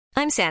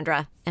I'm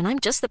Sandra, and I'm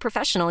just the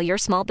professional your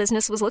small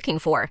business was looking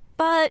for.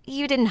 But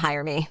you didn't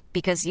hire me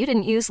because you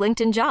didn't use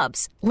LinkedIn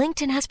Jobs.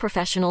 LinkedIn has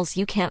professionals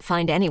you can't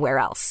find anywhere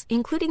else,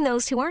 including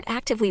those who aren't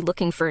actively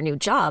looking for a new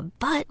job,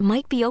 but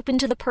might be open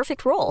to the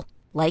perfect role,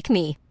 like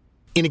me.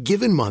 In a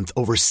given month,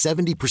 over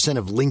 70%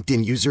 of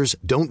LinkedIn users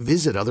don't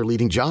visit other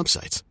leading job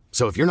sites.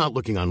 So if you're not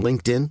looking on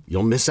LinkedIn,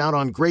 you'll miss out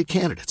on great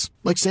candidates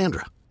like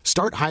Sandra.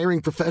 Start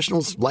hiring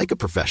professionals like a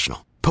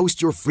professional.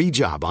 Post your free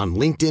job on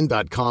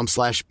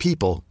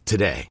linkedin.com/people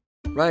today.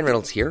 Ryan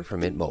Reynolds here from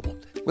Mint Mobile.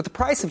 With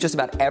the price of just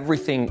about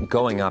everything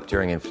going up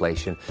during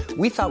inflation,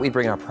 we thought we'd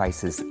bring our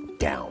prices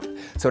down.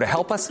 So to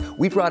help us,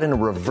 we brought in a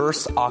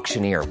reverse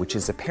auctioneer, which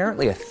is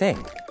apparently a thing.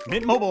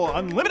 Mint Mobile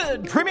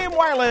Unlimited Premium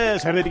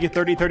Wireless. How to get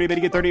 30, 30, how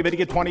to get 30, how to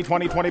get 20,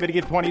 20, 20, how to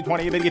get 20,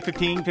 20, how to get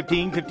 15,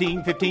 15,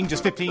 15, 15,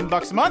 just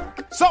 $15 a month?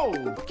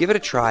 Sold! Give it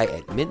a try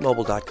at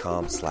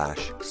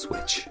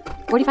mintmobile.com/switch.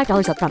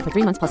 $45 up front for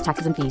 3 months plus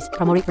taxes and fees.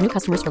 Promo rate for new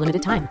customers for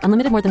limited time.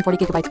 Unlimited more than 40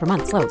 gigabytes per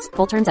month. Slows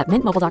full terms at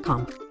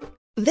mintmobile.com.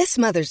 This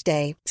Mother's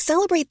Day,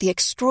 celebrate the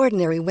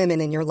extraordinary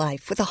women in your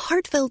life with a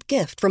heartfelt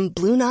gift from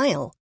Blue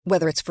Nile.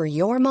 Whether it's for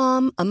your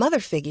mom, a mother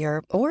figure,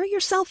 or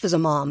yourself as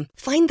a mom,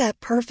 find that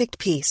perfect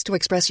piece to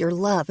express your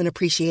love and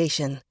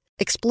appreciation.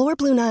 Explore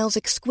Blue Nile's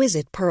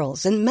exquisite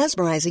pearls and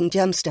mesmerizing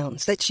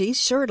gemstones that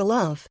she's sure to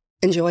love.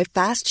 Enjoy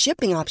fast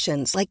shipping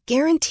options like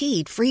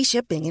guaranteed free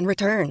shipping and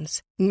returns.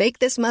 Make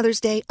this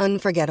Mother's Day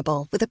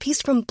unforgettable with a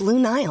piece from Blue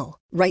Nile.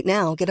 Right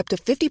now, get up to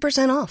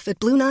 50% off at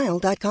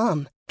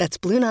BlueNile.com. That's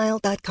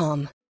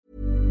BlueNile.com.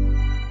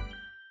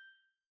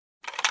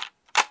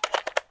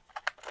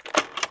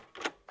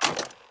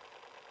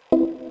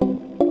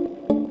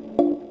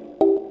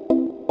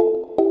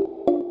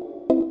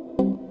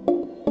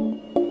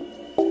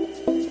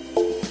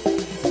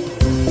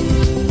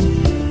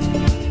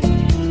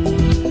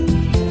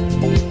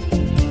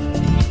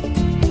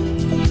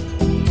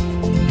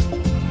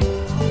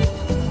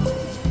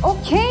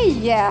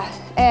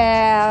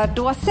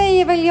 Då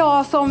säger väl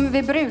jag som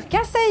vi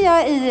brukar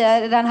säga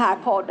i den här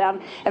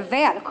podden.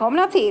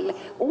 Välkomna till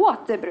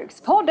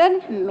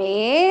Återbrukspodden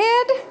med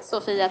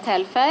Sofia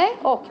Tellfärg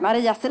och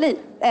Maria Selin.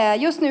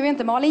 Just nu är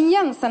inte Malin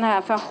Jensen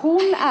här för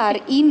hon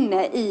är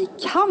inne i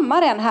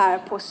kammaren här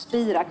på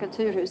Spira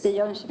kulturhus i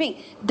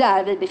Jönköping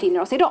där vi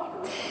befinner oss idag.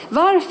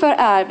 Varför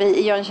är vi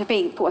i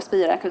Jönköping på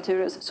Spira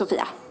kulturhus,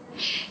 Sofia?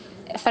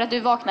 För att du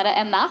vaknade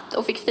en natt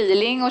och fick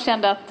feeling och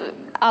kände att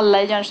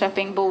alla i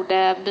Jönköping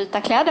borde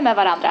byta kläder med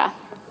varandra.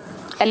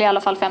 Eller i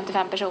alla fall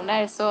 55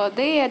 personer. Så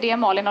det är det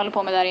Malin håller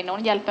på med där inne.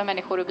 Hon hjälper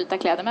människor att byta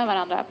kläder med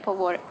varandra på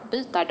vår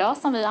bytardag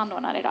som vi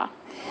anordnar idag.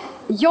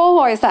 Jag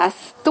har ju så här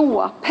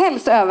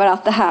ståpäls över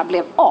att det här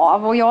blev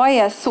av. Och jag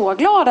är så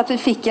glad att vi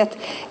fick ett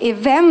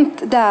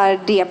event där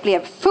det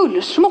blev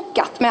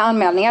fullsmockat med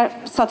anmälningar.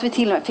 Så att vi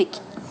till och med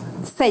fick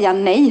säga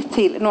nej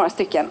till några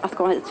stycken att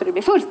komma hit för det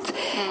blir fullt.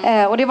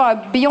 Och det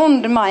var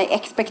beyond my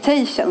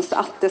expectations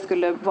att det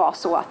skulle vara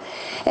så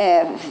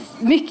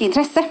mycket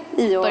intresse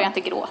i att... Börjar inte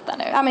gråta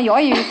nu. Ja, men jag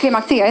är ju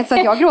klimakteriet så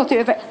att jag gråter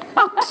över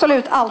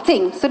absolut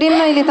allting. Så det är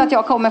möjligt att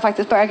jag kommer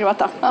faktiskt börja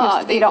gråta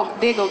just idag.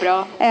 Det går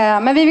bra.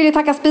 Men vi vill ju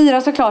tacka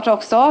Spira såklart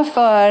också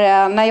för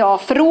när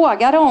jag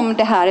frågade om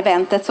det här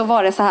eventet så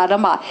var det så här,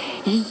 de bara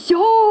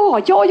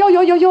ja.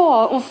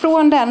 Och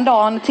från den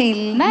dagen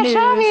till när nu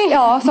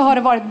så har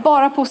det varit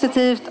bara positivt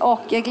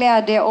och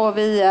glädje och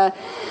vi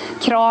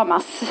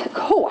kramas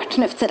hårt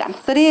nu för tiden.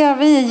 Så det är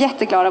vi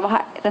jätteglada att vara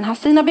här i den här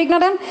fina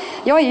byggnaden.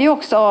 Jag är ju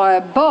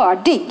också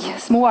bördig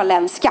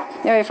småländska.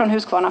 Jag är från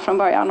Huskvarna från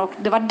början och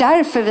det var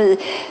därför vi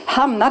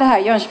hamnade här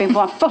i Jönköping på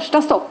vår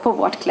första stopp på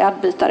vårt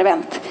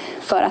klädbytarevent.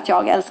 För att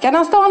jag älskar den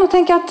här stan och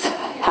tänker att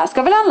här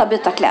ska väl alla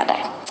byta kläder.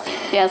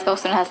 Jag älskar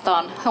också den här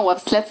stan.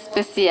 Hovslätt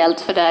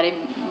speciellt för där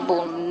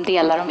bor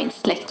delar av min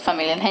släkt,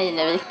 familjen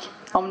Heinevik.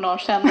 Om någon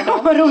känner dem.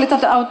 Vad roligt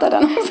att du outade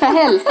den. Så jag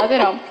hälsade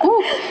dem.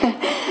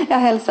 Jag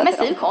hälsade dem.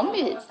 Men Siv kom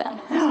ju hit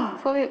sen. Så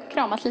får vi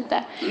kramas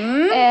lite.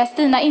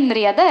 Stina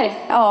Inreder.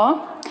 Ja.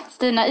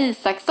 Stina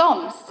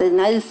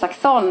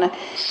Isaksson.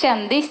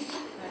 Kändis.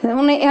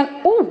 Hon är en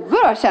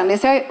oerhörd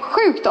kändis. Jag är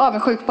sjukt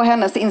avundsjuk på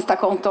hennes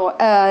Instakonto.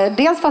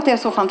 Dels för att det är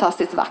så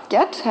fantastiskt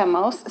vackert hemma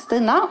hos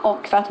Stina.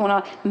 Och för att hon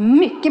har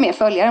mycket mer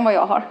följare än vad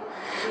jag har.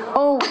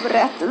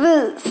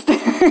 Orättvist.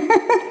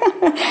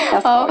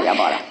 Jag skojar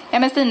bara. Ja,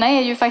 men Stina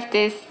är ju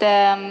faktiskt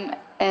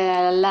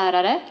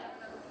lärare,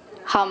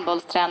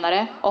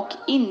 handbollstränare och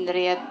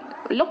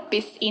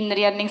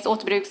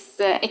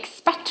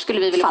loppisinredningsåterbruksexpert skulle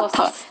vi vilja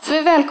påstå. Så vi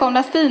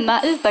välkomnar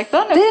Stina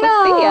Isaksson upp på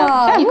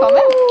scen.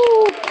 Välkommen!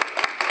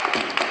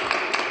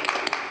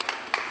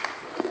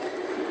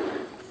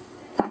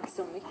 Tack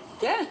så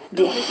mycket.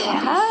 Det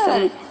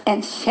är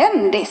en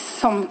kändis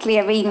som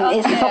klev in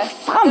i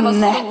soffan. Det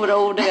var stora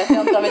ord, det vet jag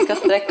inte om vi ska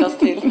sträcka oss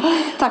till.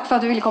 Tack för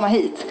att du ville komma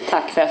hit.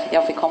 Tack för att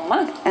jag fick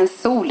komma. En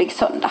solig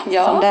söndag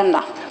som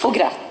denna. Och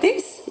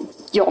grattis.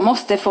 Jag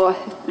måste få,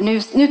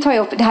 nu tar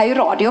jag upp, det här är ju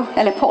radio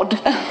eller podd.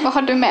 Vad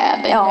har du med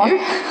dig nu?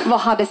 Vad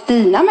hade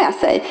Stina med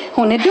sig?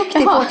 Hon är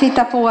duktig på att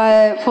titta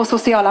på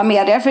sociala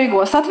medier. För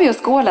igår satt vi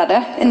och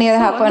skålade nere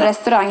här på en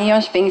restaurang i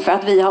Jönköping för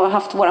att vi har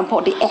haft våran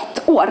podd i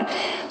 1 år.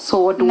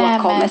 Så då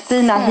kommer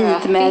Stina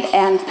hit med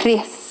en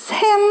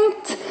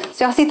present.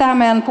 Så jag sitter här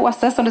med en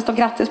påse som det står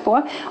grattis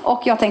på.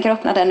 Och jag tänker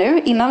öppna den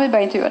nu innan vi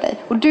börjar intervjua dig.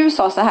 Och du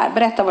sa så här,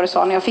 berätta vad du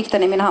sa när jag fick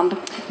den i min hand.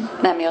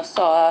 Nej, men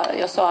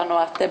jag sa nog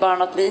att det är bara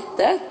något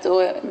litet.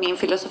 Och min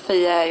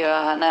filosofi är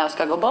ju när jag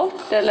ska gå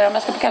bort eller om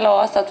jag ska på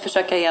kalas att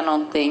försöka ge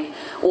någonting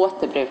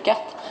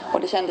återbrukat.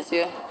 Och det kändes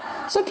ju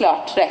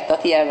såklart rätt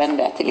att ge även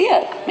det till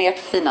er med ert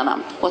fina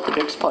namn,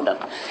 Återbrukspodden.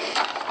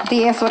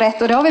 Det är så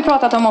rätt och det har vi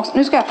pratat om också.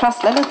 Nu ska jag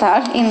prassla lite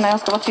här innan jag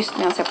ska vara tyst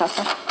medan jag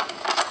prasslar.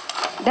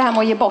 Det här med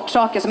att ge bort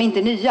saker som inte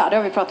är nya, det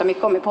har vi pratat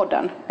mycket om i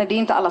podden. Det är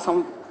inte alla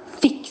som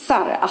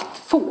fixar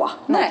att få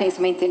någonting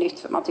som inte är nytt.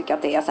 För man tycker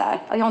att det är så här,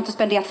 jag har inte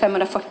spenderat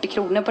 540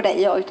 kronor på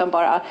dig utan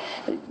bara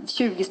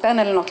 20 spänn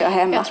eller något jag har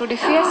hemma. Jag tror det är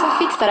fler som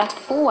fixar att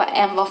få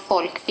än vad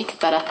folk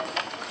fixar att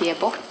ge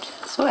bort.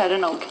 Så är det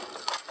nog.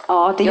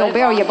 Ja, det jobbar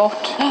jag att ge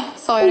bort.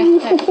 Sa jag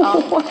rätt nu?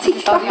 Ja,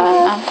 titta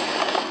här.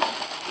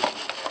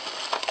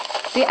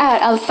 Det är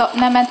alltså,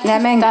 nej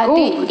men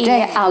det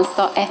är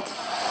alltså ett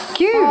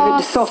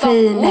Gud, så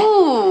fin!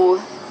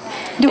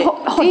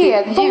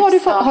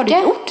 Har du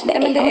gjort det?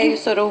 Men det är ju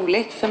så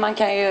roligt för man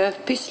kan ju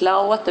pyssla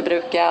och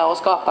återbruka och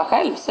skapa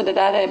själv. Så det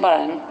där är bara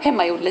en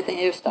hemmagjord liten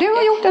ljusstake. Du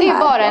har gjort den här? Det är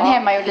bara en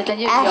hemmagjord liten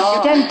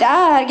ljusstake. Den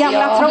där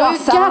gamla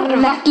trasan.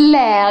 Garvat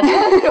läder.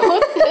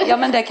 Ja,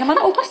 men det kan man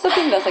också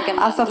fylla sig.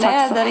 Alltså,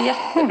 läder är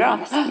jättebra.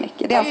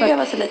 Det är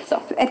alltså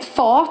ett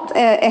fat,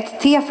 ett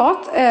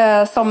tefat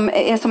som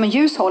är som en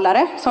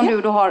ljushållare som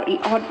du då har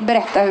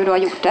berättat hur du har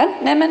gjort den.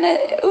 Nej, men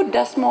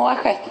udda små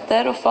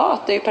assietter och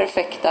fat är ju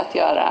perfekt att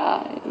göra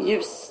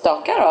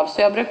ljusstakar av.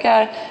 Så jag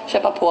brukar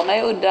köpa på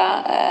mig udda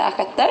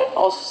assietter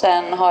och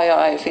sen har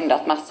jag ju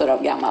fyndat massor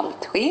av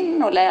gammalt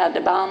skinn och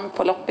läderband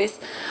på loppis.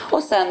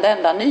 Och sen det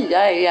enda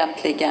nya är ju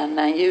egentligen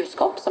en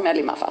ljuskopp som jag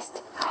limmar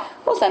fast.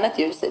 Och sen ett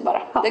ljus i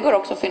bara. Det går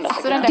också att fynda.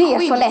 Alltså den där det är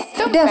så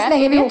lätt. Den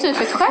slänger vi ihop.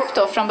 Typ ett skärp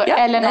då från början.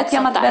 Ja, eller något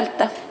gammalt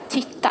bälte.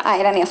 Titta,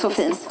 den är så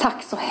fin.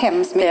 Tack så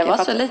hemskt mycket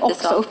för för att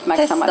också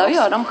uppmärksamma testa och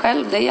göra dem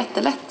själv, det är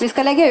jättelätt. Vi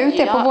ska lägga ut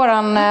det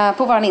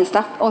på våran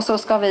Insta och så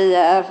ska vi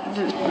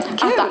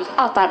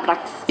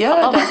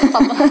Gör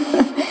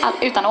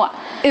det. Utan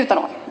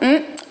å.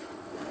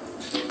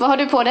 Vad har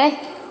du på dig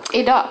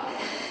idag?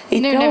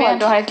 Nu när vi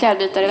ändå har ett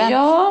klädbytarevent.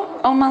 Ja,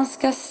 om man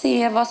ska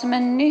se vad som är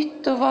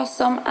nytt och vad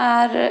som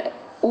är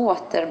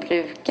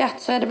återbrukat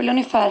så är det väl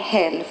ungefär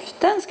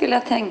hälften skulle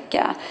jag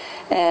tänka.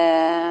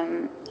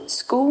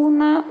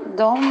 Skorna,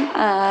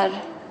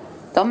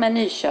 de är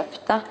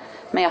nyköpta,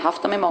 men jag har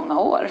haft dem i många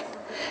år.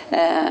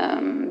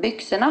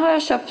 Byxorna har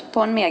jag köpt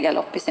på en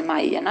megaloppis i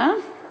Majerna.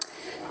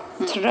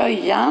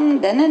 Tröjan,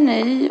 den är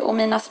ny och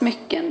mina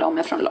smycken, de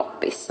är från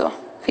loppis. Så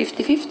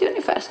 50-50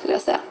 ungefär skulle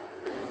jag säga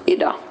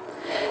idag.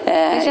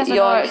 Det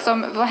känns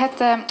som vad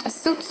hette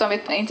Sutt som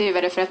vi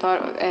intervjuade för ett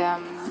par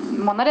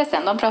månader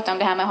sedan. De pratade om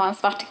det här med att ha en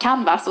svart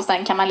canvas och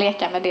sen kan man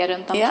leka med det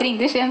runt omkring.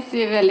 Det känns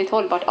ju väldigt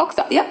hållbart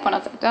också på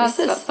något sätt. Du har en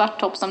svart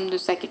topp som du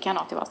säkert kan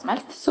ha till vad som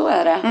helst. Så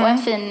är det. Och en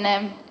fin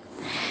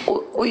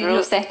och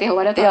rosett i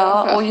håret.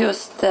 Ja, och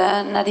just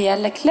när det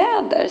gäller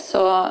kläder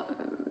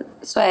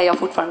så är jag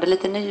fortfarande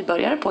lite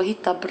nybörjare på att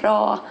hitta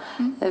bra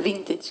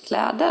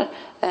vintagekläder.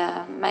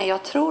 Men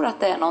jag tror att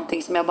det är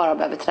någonting som jag bara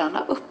behöver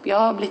träna upp. Jag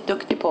har blivit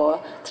duktig på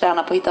att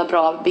träna på att hitta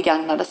bra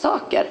begagnade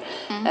saker.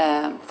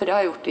 För det har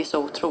jag gjort i så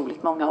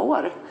otroligt många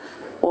år.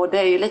 Och det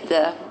är ju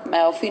lite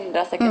med att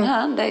fynda second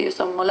hand. Det är ju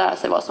som att lära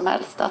sig vad som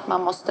helst. Att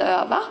man måste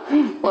öva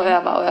och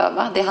öva och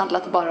öva. Det handlar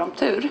inte bara om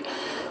tur.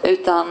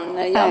 Utan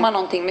gör man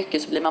någonting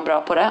mycket så blir man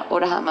bra på det. Och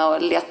det här med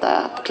att leta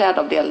på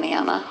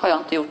klädavdelningarna har jag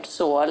inte gjort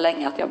så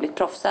länge att jag har blivit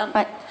proffsen.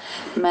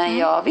 Men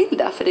jag vill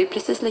det. För det är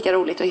precis lika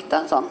roligt att hitta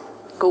en sån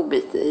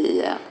godbit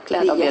i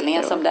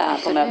klädavdelningen som det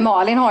är på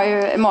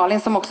möbler.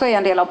 Malin som också är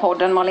en del av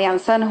podden, Malin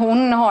Jensen,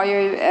 hon har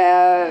ju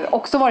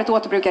också varit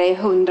återbrukare i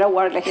 100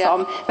 år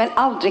liksom, men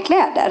aldrig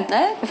kläder.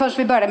 Först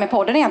vi började med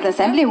podden egentligen,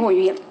 sen blev hon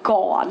ju helt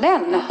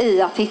galen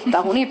i att hitta.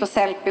 Hon är ju på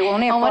Sellpy och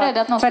hon var rädd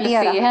att någon skulle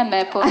se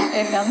henne på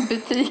en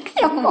butik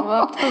som hon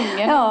var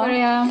tvungen att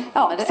börja.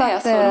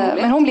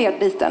 Men hon blev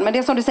biten. Men det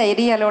är som du säger,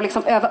 det gäller att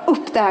liksom öva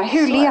upp det här.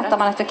 Hur letar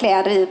man efter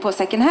kläder på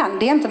second hand?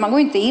 Det är inte, man går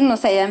inte in och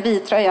säger en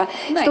vit tröja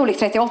storlek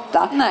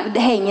 38. Det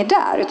hänger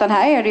där, utan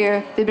här är det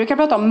ju, vi brukar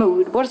prata om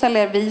moodboards,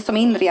 eller vi som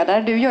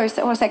inredare, du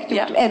har säkert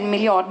gjort 1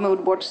 miljard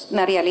moodboards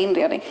när det gäller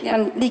inredning,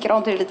 men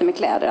likadant är det lite med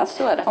kläder,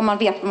 att om man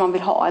vet vad man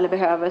vill ha eller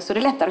behöver så det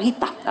är lättare att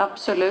hitta.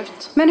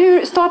 Absolut. Men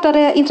hur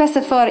startade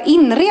intresset för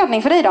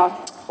inredning för dig då?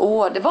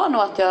 Det var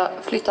nog att jag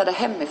flyttade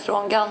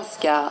hemifrån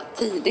ganska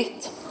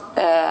tidigt.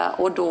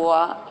 Och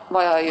då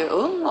var jag ju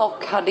ung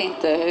och hade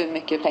inte hur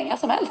mycket pengar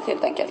som helst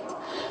helt enkelt.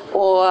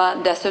 Och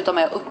dessutom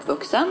är jag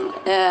uppvuxen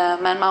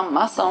med en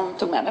mamma som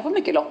tog med mig på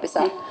mycket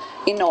loppisar.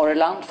 I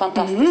Norrland,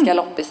 fantastiska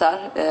loppisar.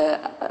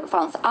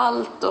 Fanns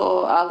allt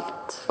och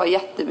allt var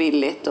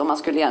jättebilligt och man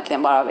skulle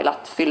egentligen bara vilja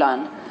fylla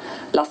en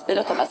lastbil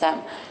att ta med sig hem.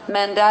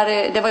 Men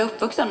det var jag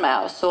uppvuxen med.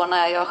 Så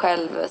när jag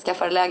själv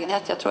skaffade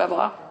lägenhet, jag tror jag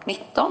var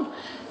 19,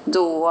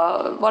 då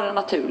var det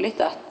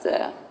naturligt att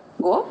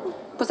gå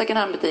på second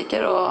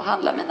hand-butiker och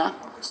handla mina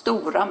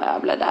stora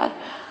möbler där.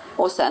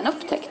 Och sen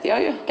upptäckte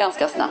jag ju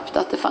ganska snabbt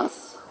att det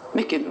fanns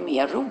mycket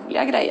mer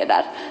roliga grejer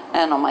där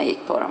än om man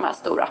gick på de här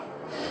stora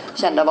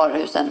kända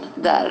varuhusen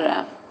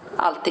där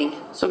allting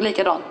såg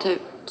likadant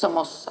ut som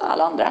hos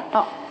alla andra.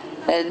 Ja.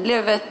 Det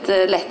blev ett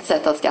lätt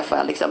sätt att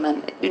skaffa liksom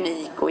en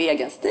unik och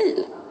egen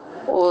stil.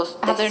 Och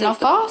hade du någon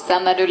fas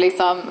sen när du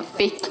liksom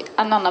fick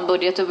en annan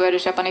budget och började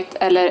köpa nytt,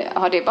 eller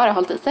har det bara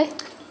hållit i sig?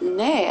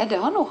 Nej, det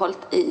har nog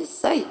hållit i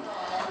sig.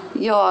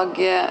 Jag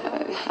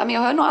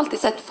har nog alltid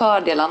sett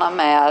fördelarna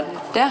med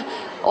det.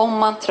 Om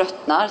man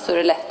tröttnar så är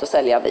det lätt att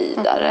sälja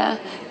vidare.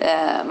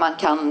 Man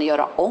kan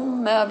göra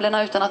om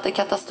möblerna utan att det är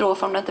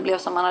katastrof om det inte blev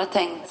som man hade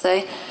tänkt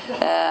sig.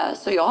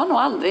 Så jag har nog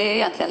aldrig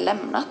egentligen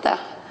lämnat det.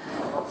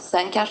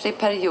 Sen kanske i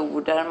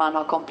perioder man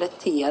har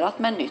kompletterat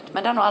med nytt,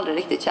 men det har nog aldrig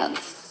riktigt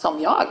känts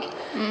som jag.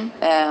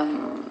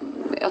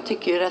 Jag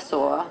tycker det är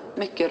så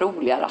mycket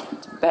roligare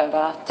att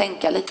behöva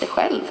tänka lite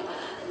själv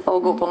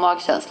och gå på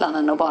magkänslan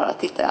än att bara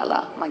titta i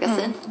alla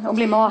magasin. Och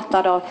bli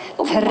matad av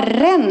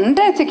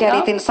trender tycker jag är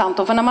lite intressant.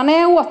 Och för när man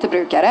är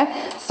återbrukare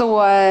så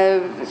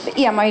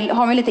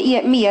har man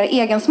lite mer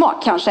egen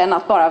smak kanske än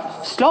att bara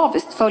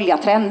slaviskt följa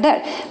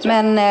trender.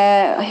 Men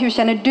hur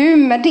känner du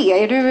med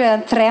det? Är du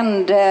en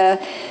trend...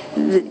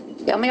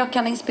 Ja, men jag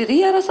kan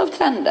inspireras av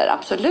trender,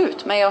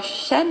 absolut. Men jag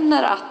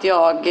känner att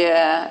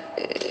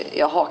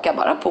jag hakar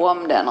bara på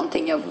om det är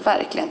någonting jag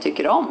verkligen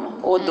tycker om.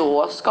 Och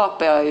då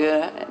skapar jag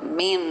ju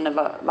min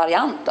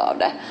variant av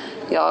det.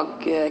 Jag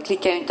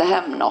klickar ju inte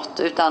hem något,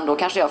 utan då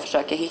kanske jag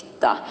försöker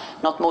hitta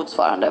något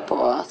motsvarande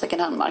på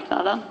second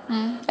hand-marknaden.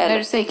 När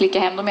du säger klicka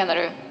hem, då menar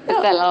du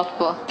beställa något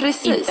på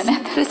internet?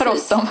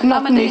 Precis.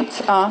 Något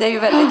nytt. Ja. Det är ju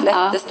väldigt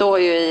lätt. Det står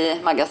ju i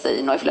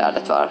magasin och i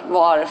flödet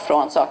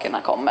varifrån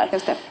sakerna kommer.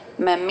 Just det.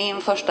 Men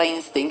min första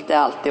instinkt är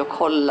alltid att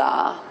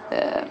kolla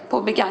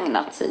på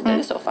begagnat sidor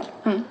i så fall.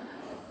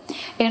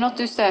 Är det något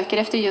du söker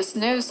efter just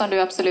nu som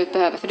du absolut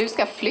behöver? För du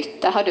ska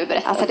flytta, har du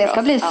berättat. Alltså det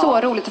ska bli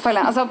så roligt att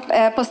följa. Alltså,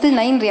 på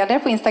Stina Inreder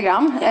på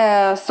Instagram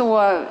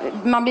så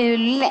man blir ju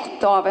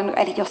lätt av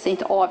eller jag säger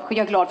inte av, jag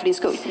är glad för din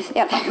skull i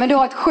alla fall. Men du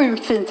har ett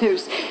sjukt fint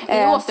hus.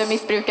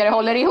 Återmissbrukare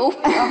håller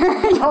ihop.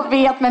 Jag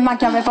vet, men man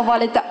kan väl få vara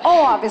lite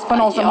avis på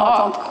någon som har ett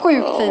sånt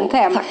sjukt fint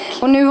hem. Tack.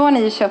 Och nu har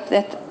ni köpt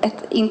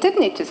inte ett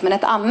nytt hus, men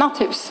ett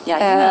annat hus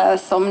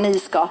som ni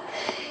ska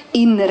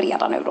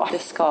inreda nu då. Det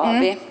ska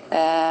vi.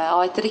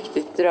 Ett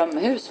riktigt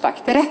drömhus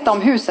faktiskt. Berätta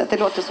om huset, det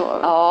låter så.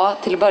 Ja,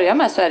 till att börja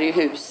med så är det ju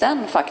husen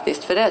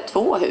faktiskt. För det är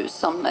 2 hus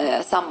som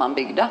är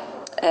sammanbyggda.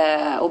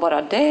 Och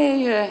bara det är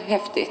ju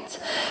häftigt.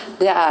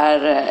 Det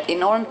är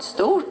enormt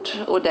stort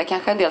och det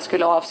kanske en del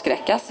skulle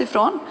avskräckas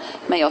ifrån.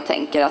 Men jag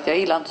tänker att jag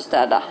gillar inte att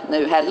städa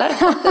nu heller.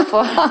 Det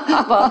får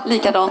vara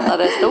likadant när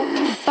det är stort.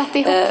 Satt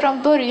ihop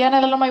från början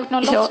eller de har gjort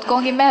någon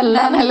loftgång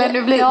emellan? Eller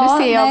nu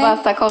ser jag bara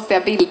så konstiga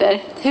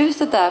bilder.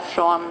 Huset är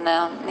från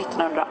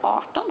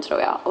 1918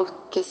 tror jag.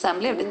 Och sen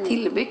blev det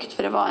tillbyggt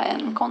för det var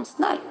en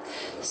konstnär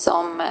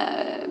som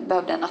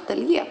behövde en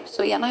ateljé.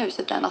 Så ena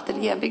huset är en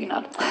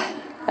ateljébyggnad.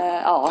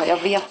 Jag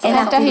vet.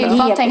 Anetta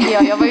Hylfand tänker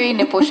jag. Jag var ju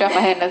inne på att köpa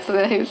hennes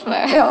hus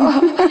med.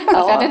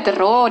 Jag hade inte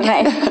råd.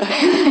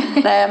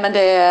 Nej, men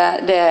det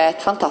är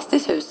ett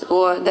fantastiskt hus.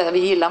 Och det vi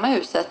gillar med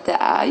huset, det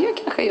är ju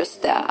kanske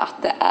just det att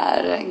det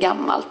är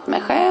gammalt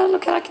med själ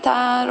och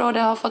karaktär. Och det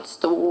har fått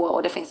stå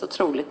och det finns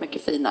otroligt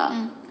mycket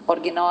fina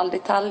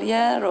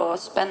originaldetaljer och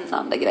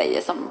spännande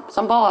grejer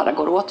som bara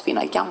går att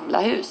återfinna i gamla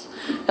hus.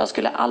 Jag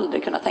skulle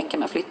aldrig kunna tänka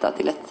mig att flytta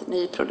till ett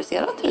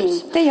nyproducerat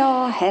hus. Inte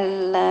jag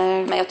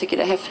heller. Men jag tycker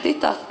det är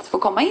häftigt att få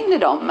komma in i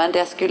dem. Men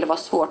det skulle vara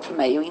svårt för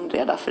mig att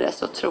inreda för det är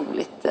så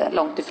otroligt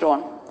långt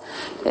ifrån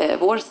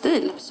vår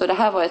stil. Så det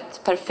här var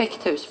ett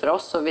perfekt hus för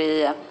oss och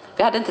vi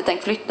hade inte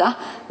tänkt flytta,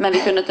 men vi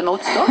kunde inte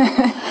motstå.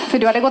 För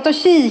du hade gått och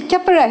kika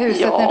på det här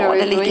huset när du var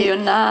det ligger ju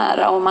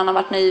nära och man har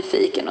varit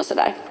nyfiken och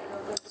sådär.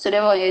 Så det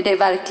är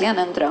verkligen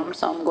en dröm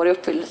som går i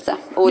uppfyllelse.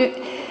 Och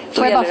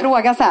får jag bara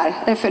fråga så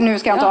här, för nu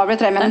ska jag inte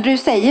avbryta dig, men du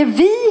säger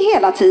vi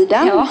hela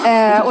tiden.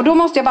 Och då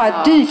måste jag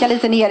bara dyka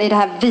lite ner i det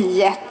här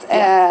viet.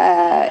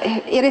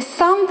 Är det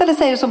sant eller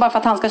säger du så bara för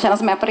att han ska känna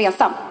sig med på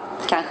resan?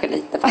 Kanske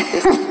lite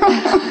faktiskt.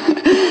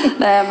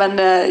 Nej, men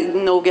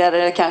nog är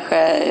det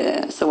kanske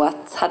så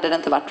att hade det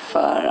inte varit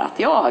för att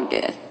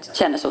jag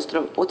känner så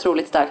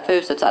otroligt starkt för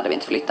huset så hade vi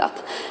inte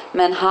flyttat.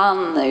 Men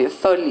han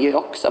följer ju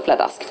också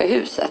pladask för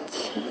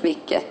huset,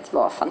 vilket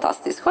var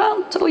fantastiskt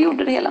skönt och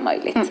gjorde det hela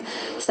möjligt.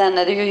 Sen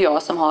är det ju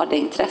jag som har det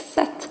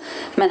intresset.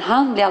 Men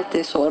han blir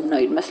alltid så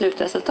nöjd med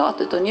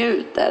slutresultatet och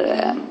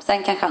njuter.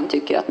 Sen kanske han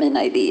tycker att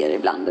mina idéer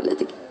ibland är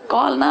lite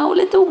galna och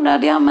lite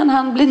onödiga, men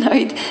han blir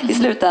nöjd i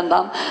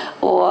slutändan.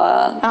 Och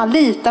han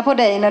litar på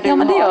dig när du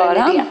men det gör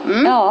han.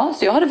 Mm. Ja,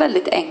 så jag har det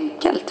väldigt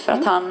enkelt för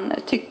att han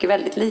tycker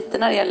väldigt lite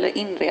när det gäller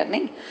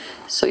inredning.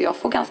 Så jag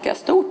får ganska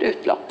stort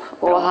utlopp.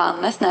 Och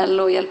han är snäll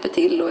och hjälper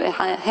till och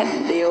är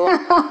händig. Och,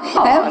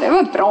 det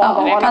var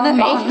bra. Ja,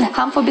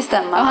 han får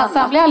bestämma.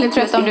 Han blir aldrig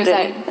trött om du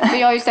säger. För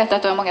jag har ju sett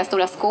att du har många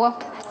stora skåp.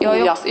 Jag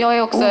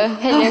är också, hej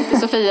jag heter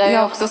Sofia,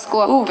 jag är också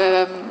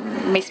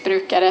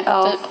skåpmissbrukare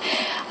typ.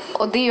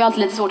 Och det är ju alltid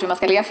lite svårt hur man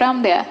ska lägga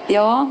fram det.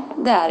 Ja,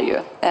 det är ju.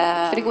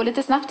 För det går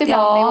lite snabbt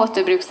ibland i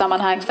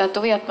återbrukssammanhang. För att då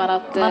vet man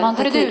att man har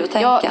inte tid att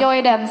tänka. Jag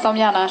är den som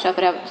gärna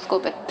köper det här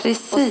skåpet.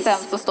 Precis. Och sen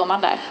så står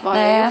man där. Vad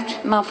har jag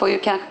gjort? Man får ju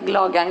kanske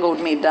laga en god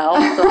middag och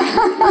så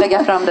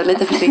lägga fram det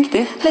lite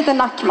försiktigt. Lite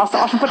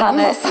nackmassage på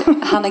den.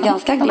 Han är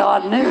ganska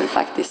glad nu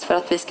faktiskt för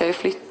att vi ska ju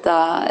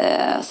flytta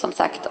som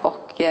sagt.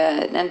 Och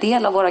en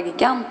del av våra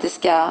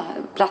gigantiska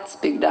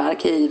platsbyggda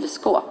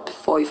arkivskåp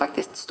får ju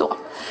faktiskt stå.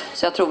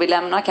 Så jag tror vi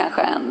lämnar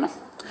kanske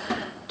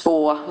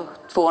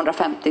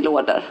 250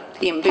 lådor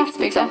inbyggt.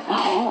 Liksom.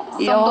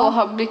 Som då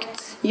har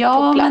byggt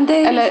på plats.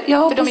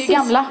 För de är ju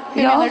gamla.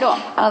 Hur menar du då?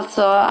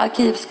 Alltså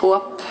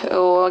arkivskåp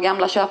och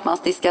gamla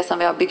köpmansdiskar som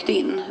vi har byggt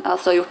in.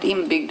 Alltså gjort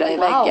inbyggda i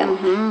väggen.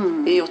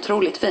 Det är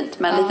otroligt fint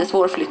men lite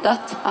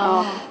svårflyttat.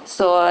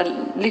 Så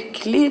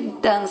lycklig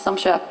den som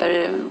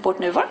köper vårt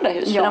nuvarande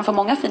hus. För den får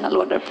många fina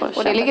lådor på köpet.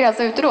 Och det ligger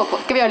alltså ute då?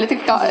 Ska vi göra lite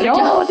reklam?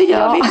 Ja, det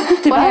gör vi.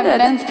 Tyvärr är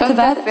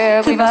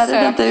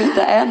det inte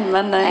ute än,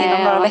 men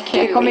inom några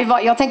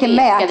veckor. Jag tänker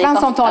mäklaren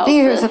som tar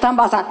det huset, han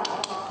bara så här...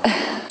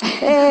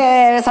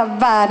 så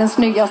världens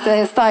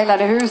snyggaste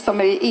stylade hus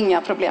som är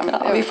inga problem.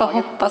 Vi får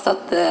hoppas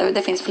att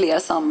det finns fler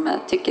som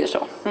tycker så.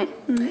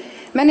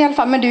 Men i alla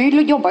fall, men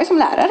du jobbar ju som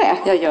lärare.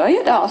 Jag gör ju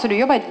det. Ja, så du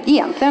jobbar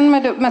egentligen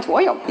med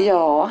 2 jobb.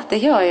 Ja, det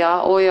gör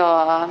jag. Och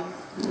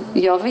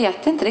jag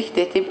vet inte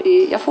riktigt.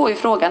 Jag får ju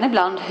frågan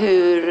ibland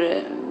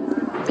hur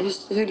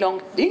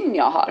långt dygn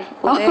jag har.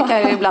 Och det kan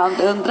jag ju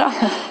ibland undra.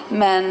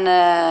 Men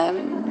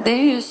det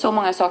är ju så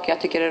många saker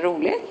jag tycker är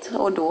roligt.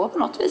 Och då på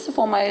något vis så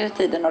får man ju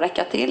tiden att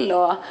räcka till.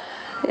 Och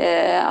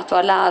att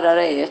vara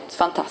lärare är ett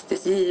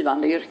fantastiskt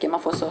givande yrke. Man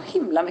får så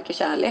himla mycket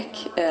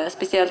kärlek.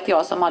 Speciellt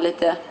jag som har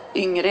lite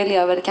yngre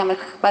elever. Det kan väl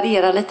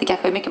variera lite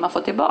kanske hur mycket man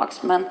får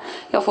tillbaks. Men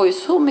jag får ju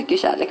så mycket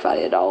kärlek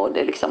varje dag. Och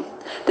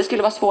det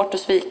skulle vara svårt att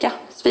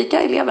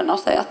svika eleverna och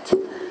säga att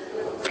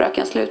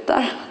fröken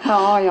slutar.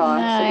 Ja,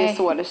 så det är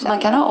så det känns. Man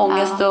kan ha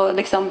ångest och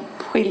liksom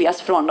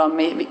skiljas från dem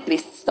i ett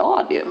visst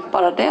stadium.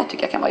 Bara det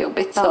tycker jag kan vara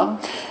jobbigt. Så,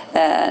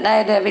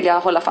 det vill jag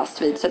hålla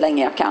fast vid så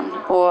länge jag kan.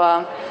 Och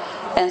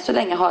än så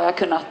länge har jag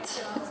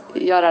kunnat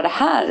göra det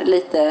här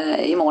lite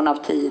i mån av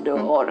tid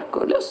och ork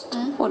och lust.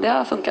 Och det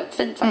har funkat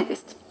fint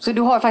faktiskt. Så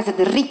du har faktiskt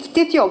ett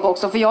riktigt jobb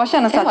också. För jag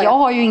känner så att jag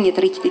har ju inget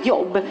riktigt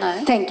jobb.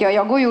 Tänker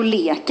jag går ju och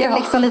leker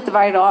liksom lite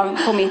varje dag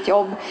på mitt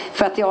jobb.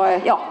 För att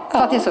för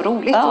att det är så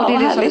roligt. Och det är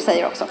det som du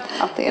säger också.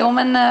 Att det är... Jo,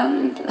 men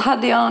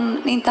hade jag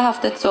inte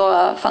haft ett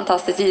så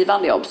fantastiskt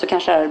givande jobb så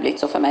kanske det hade blivit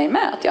så för mig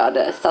med. Att jag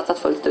hade satsat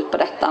fullt ut på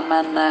detta.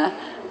 Men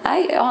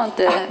nej, jag har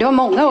inte... Du har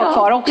många år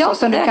kvar också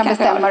som du kan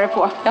bestämma dig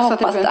på. Jag så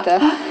hoppas att du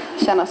inte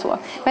känna så.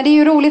 Men det är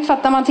ju roligt för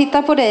att när man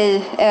tittar på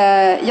dig,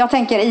 jag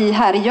tänker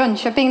här i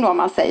Jönköping då om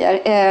man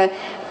säger,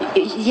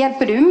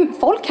 hjälper du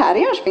folk här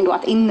i Jönköping då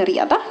att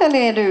inreda?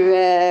 Eller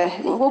är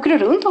åker du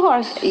runt och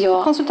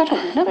har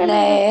konsultationer? Eller?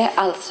 Nej,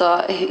 alltså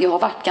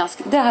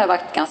det har jag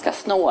varit ganska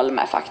snål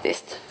med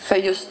faktiskt. För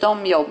just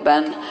de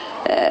jobben,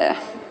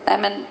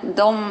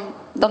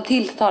 de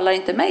tilltalar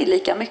inte mig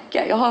lika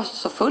mycket. Jag har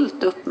så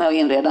fullt upp med att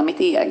inreda mitt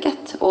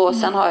eget. Och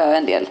sen har jag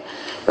en del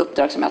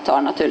uppdrag som jag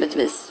tar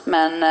naturligtvis.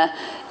 Men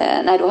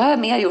då har jag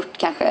mer gjort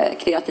kanske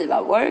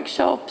kreativa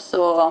workshops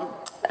och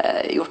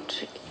gjort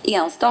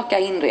enstaka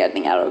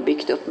inredningar och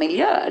byggt upp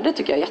miljöer. Det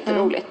tycker jag är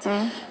jätteroligt.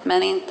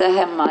 Men inte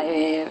hemma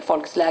i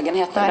folks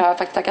lägenheter. Det har jag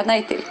faktiskt tackat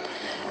nej till.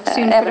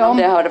 Även om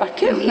det har varit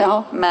kul.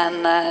 Ja.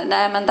 Men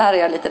där är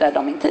jag lite rädd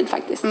om min tid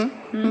faktiskt.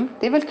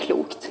 Det är väl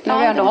klokt. När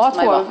vi ändå har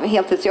 2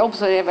 heltidsjobb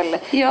så är det väl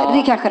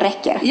det kanske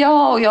räcker.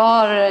 Ja, och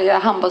jag är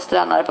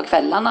handbollstränare på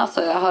kvällarna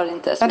så jag har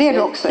inte så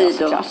mycket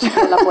tid att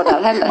spela på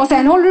där heller. Och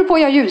sen håller du på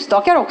att göra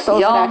ljusstakar också.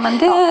 Ja, men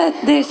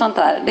det är sånt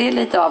där. Det är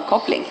lite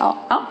avkoppling. Ja,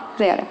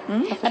 det är det.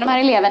 Men de här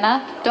eleverna,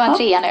 du har en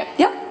 3 nu.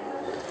 Ja.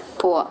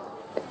 På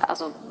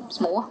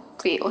små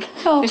 3-år.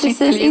 Ja,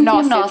 precis. Inte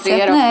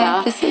gymnasiet. Nej,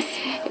 precis.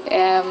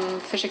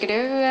 Försöker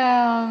du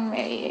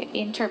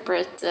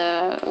interpret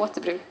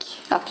återbruk?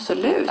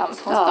 Absolut.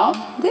 Hos dem?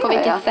 På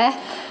vilket sätt?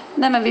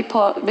 Nej, men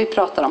vi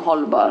pratar om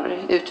hållbar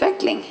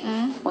utveckling.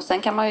 Och sen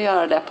kan man ju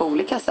göra det på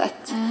olika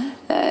sätt.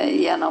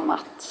 Genom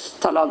att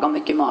ta lagom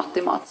mycket mat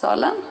i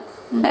matsalen.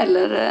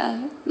 Eller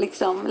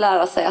liksom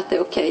lära sig att det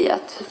är okej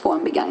att få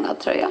en begagnad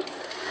tröja.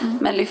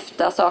 Men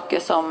lyfta saker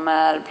som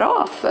är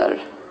bra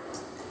för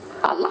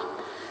alla.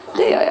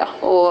 Det gör jag.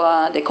 Och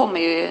det kommer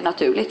ju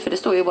naturligt för det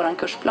står ju i våran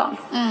kursplan.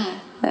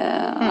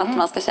 Att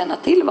man ska känna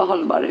till vad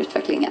hållbar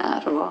utveckling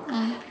är. Och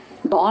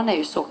barn är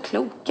ju så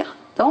kloka.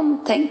 De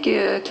tänker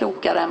ju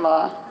klokare än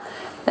vad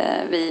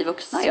vi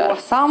vuxna gör.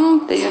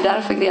 Sant. Det är ju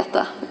därför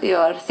Greta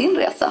gör sin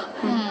resa.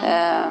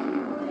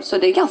 Så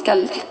det är ganska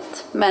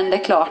lätt. Men det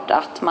är klart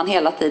att man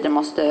hela tiden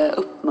måste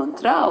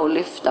uppmuntra och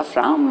lyfta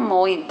fram.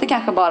 Och inte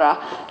kanske bara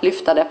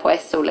lyfta det på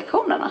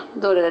SO-lektionerna.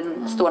 Då det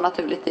står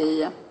naturligt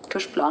i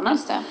kursplanen.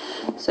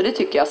 Så det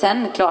tycker jag.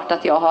 Sen klart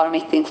att jag har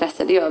mitt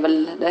intresse. Det gör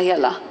väl det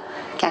hela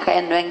kanske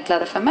ännu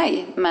enklare för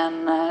mig.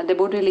 Men det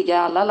borde ligga i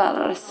alla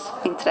lärares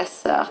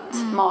intresse att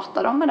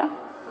mata dem med det.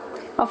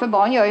 Ja, för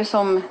barn gör ju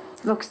som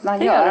vuxna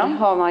gör,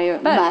 har man ju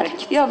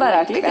märkt. Ja,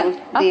 verkligen.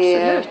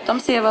 Absolut. De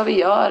ser vad vi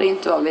gör,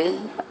 inte vad vi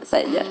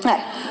säger.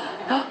 Nej,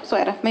 så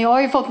är det. Men jag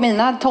har ju fått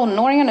mina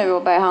tonåringar nu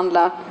att börja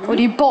handla. Och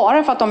det är ju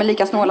bara för att de är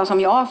lika snåla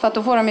som jag. För att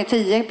då får de ju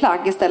 10 plagg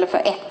istället för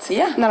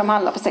 1 när de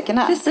handlar på second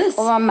hand. Precis.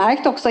 Och vad man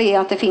märkt också är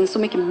att det finns så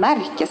mycket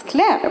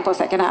märkeskläder på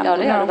second hand. Ja,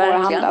 det gör det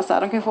verkligen. Handla, så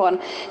här. De kan få en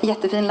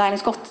jättefin Line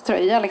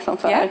Scott-tröja liksom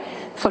för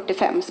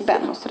 45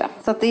 spänn och sådär.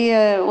 Så att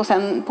det, och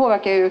sen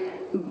påverkar ju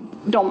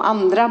de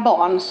andra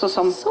barn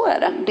så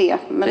är det.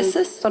 Men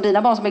precis. Så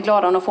dina barn som är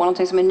glada om de får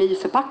någonting som är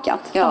nyförpackat.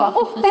 Ja.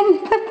 Bara, en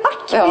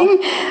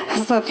förpackning!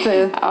 Ja. Så att,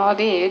 ja,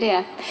 det är ju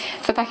det.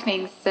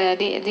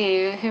 Det är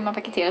ju hur man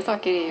paketerar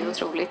saker är ju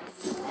otroligt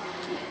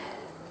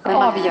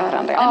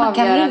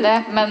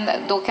avgörande. Men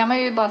då kan man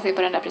ju bara se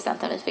på den där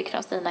presenten vi fick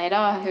från Stina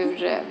idag.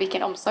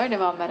 Vilken omsorg det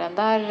var med den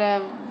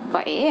där.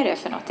 Vad är det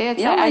för något? Det är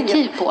ett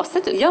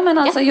arkivpåse typ. Ja, men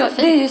alltså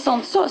det är ju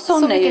sånt. Så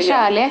mycket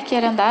kärlek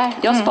i den där.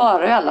 Jag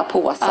sparar ju alla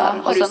påsar.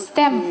 Har du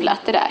stämplat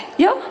det där?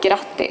 Ja.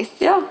 Grattis.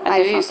 Ja. Det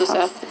är ju så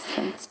söt.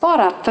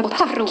 Spara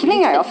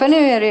förpackningar, för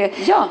nu är det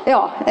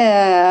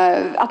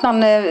att man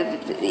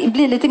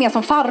blir lite mer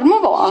som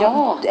farmor var.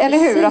 Ja, eller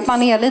hur? Precis. Att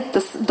man är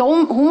lite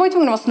hon var ju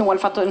tvungen att vara snål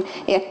för att hon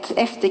är ett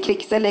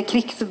efterkrigs eller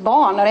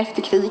krigsbarn och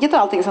efter kriget och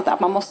allting sånt där. Att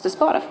man måste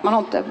spara, man har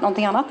inte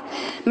någonting annat.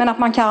 Men att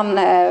man kan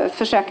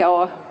försöka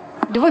att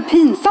det var ju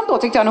pinsamt då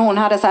tyckte jag när hon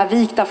hade så här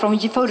vikta från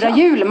förra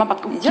julen. Man bara,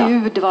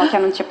 gud, vad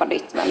kan hon köpa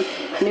nytt? Men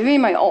nu är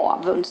man ju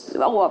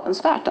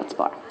avundsvärt att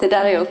spara. Det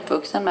där är jag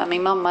uppvuxen med.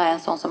 Min mamma är en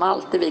sån som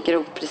alltid viker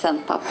ihop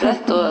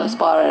presentpappret och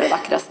sparar det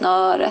vackra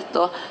snöret.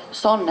 Och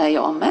sån är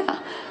jag med.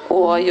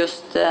 Och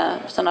just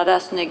såna där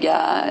snygga,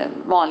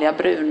 vanliga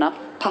bruna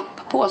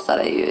papppåsar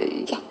är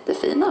ju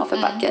jättefina att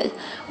förpacka i.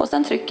 Och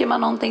sen trycker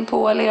man någonting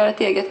på eller gör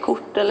ett eget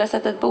kort eller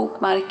sätter ett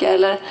bokmärke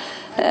eller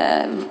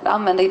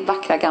använder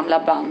vackra gamla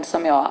band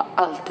som jag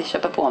alltid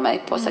köper på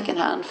mig på second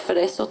hand. För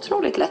det är så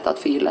otroligt lätt att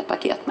fylla ett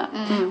paket med.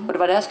 Och det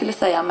var det jag skulle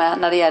säga med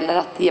när det gäller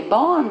att ge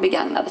barn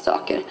begagnade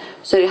saker.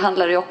 Så det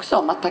handlar ju också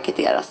om att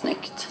paketera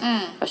snyggt.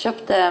 Jag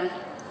köpte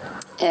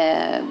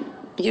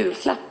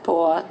julklapp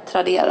på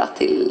Tradera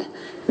till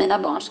mina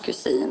barns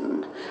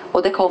kusin.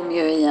 Och det kom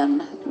ju i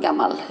en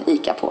gammal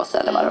Ica-påse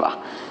eller vad det var.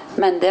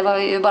 Men det var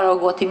ju bara att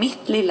gå till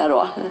mitt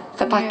lilla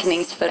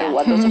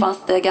förpackningsförråd. Och så fanns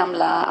det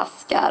gamla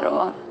askar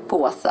och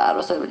påsar.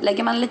 Och så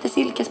lägger man lite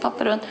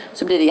silkespapper runt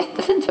så blir det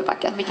jättefint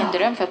förpackat. Vilken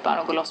dröm för ett barn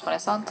att gå loss på en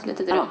sånt.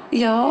 Lite dröm.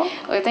 Ja.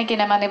 Och jag tänker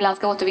när man ibland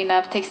ska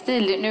återvinna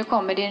textil. Nu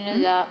kommer det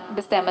nya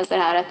bestämmelser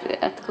här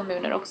att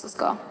kommuner också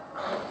ska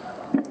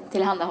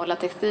tillhandahålla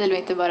textil och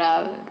inte bara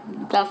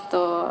plast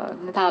och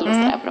metall och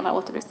sådär på de här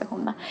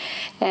återbruksstationerna.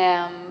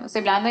 Så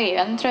ibland är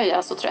en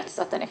tröja så trött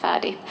så att den är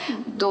färdig.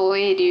 Då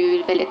är det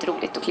ju väldigt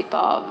roligt att klippa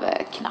av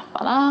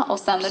knapparna. Och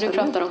sen när du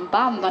pratar om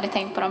band, har ni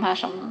tänkt på de här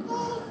som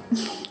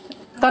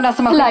de där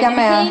som man skickar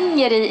med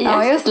hänger i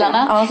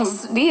axlarna.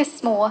 Det är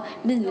små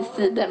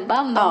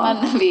minisidenband om man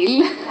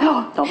vill.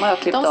 Ja, de har jag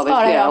klippt av i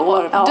flera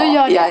år. Du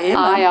gör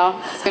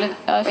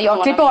det?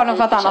 Jag klipper av dem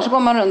för att annars går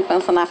man runt med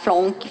en sån här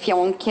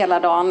fjonk hela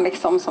dagen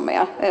liksom, som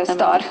är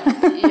stör.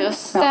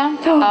 Just det.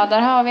 Ja, där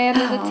har vi ett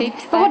litet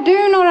tips.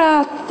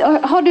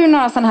 Har du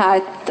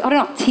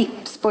några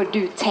tips på hur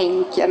du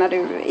tänker när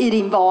du i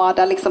din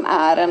vardag liksom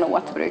är en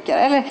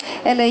återbrukare?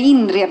 Eller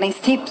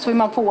inredningstips hur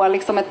man får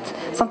liksom ett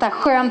sånt där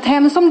skönt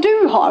hem som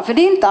du har? För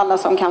det är inte alla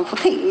som kan få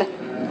till.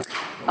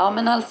 Ja,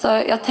 men alltså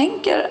jag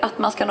tänker att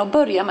man ska nog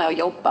börja med att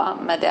jobba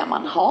med det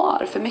man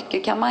har. För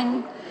mycket kan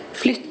man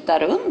flytta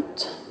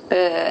runt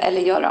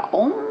eller göra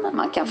om.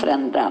 Man kan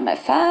förändra med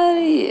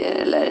färg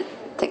eller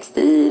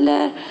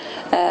textiler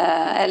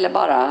eller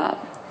bara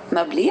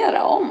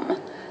möblera om.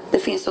 Det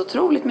finns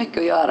otroligt mycket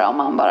att göra om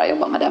man bara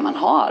jobbar med det man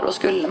har. Och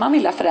skulle man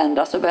vilja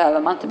förändra så behöver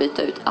man inte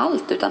byta ut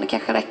allt. Utan det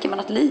kanske räcker med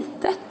något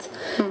litet.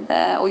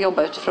 Och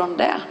jobba utifrån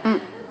det.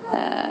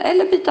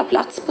 Eller byta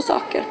plats på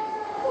saker.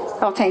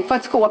 Ja, tänk på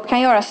ett skåp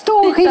kan göra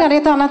stor skillnad i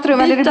ett annat rum.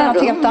 Eller det blir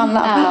något helt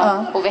annat.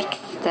 Ja. Och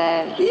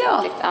växter.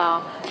 Ja.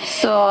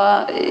 Så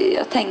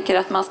jag tänker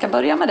att man ska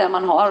börja med det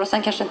man har. Och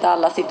sen kanske inte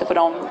alla sitter på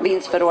de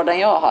vinstförråden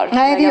jag har.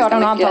 Nej, det gör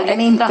de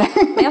antagligen inte.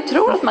 Men jag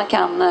tror att man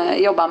kan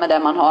jobba med det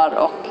man har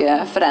och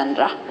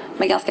förändra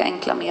med ganska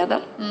enkla medel.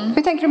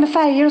 Hur tänker du med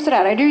färger och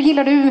sådär?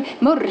 Gillar du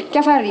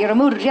mörka färger och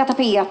murriga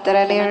tapeter?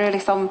 Eller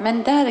liksom...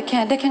 Men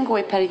det kan gå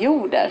i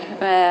perioder.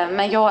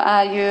 Men jag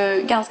är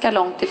ju ganska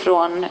långt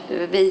ifrån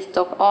vit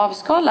och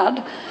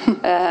avskalad.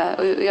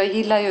 Jag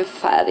gillar ju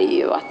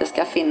färg och att det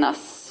ska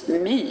finnas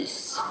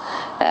mys.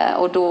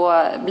 Och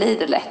då blir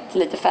det lätt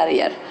lite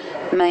färger.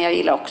 Men jag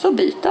gillar också att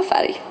byta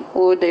färg.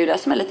 Och det är ju det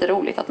som är lite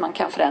roligt, att man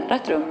kan förändra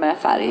ett rum med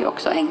färg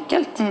också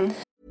enkelt.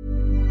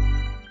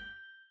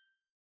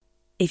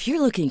 If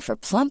you're looking for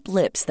plump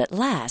lips that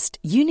last,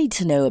 you need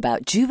to know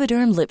about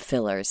Juvederm lip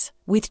fillers.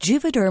 With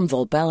Juvederm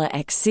Volbella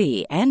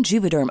XC and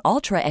Juvederm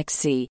Ultra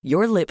XC,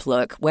 your lip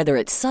look, whether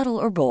it's subtle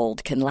or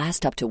bold, can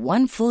last up to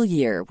 1 full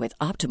year with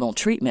optimal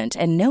treatment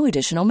and no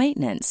additional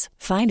maintenance.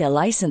 Find a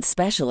licensed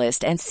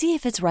specialist and see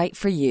if it's right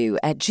for you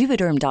at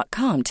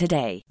Juvederm.com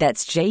today.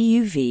 That's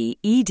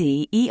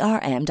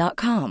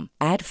JUVEDERM.com.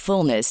 Add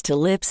fullness to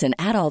lips in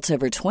adults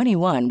over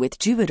 21 with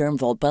Juvederm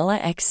Volbella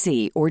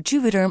XC or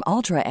Juvederm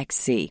Ultra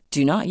XC.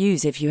 Do not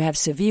use if you have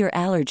severe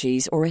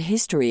allergies or a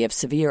history of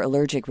severe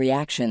allergic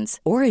reactions,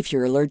 or if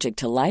you're allergic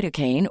to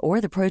lidocaine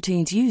or the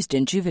proteins used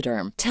in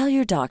Juvederm. Tell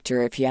your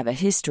doctor if you have a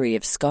history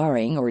of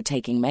scarring or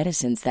taking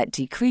medicines that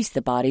decrease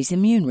the body's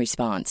immune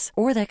response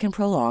or that can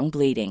prolong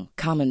bleeding.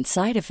 Common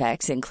side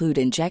effects include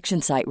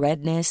injection site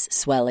redness,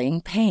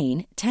 swelling,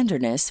 pain,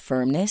 tenderness,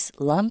 firmness,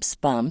 lumps,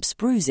 bumps,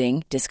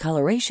 bruising,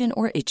 discoloration,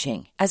 or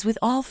itching. As with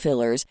all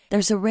fillers,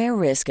 there's a rare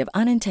risk of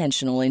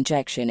unintentional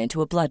injection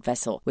into a blood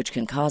vessel, which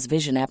can cause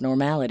vision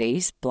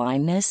abnormalities,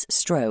 blindness,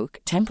 stroke,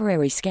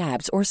 temporary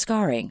scabs, or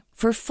scarring.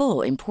 For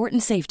full,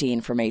 important safety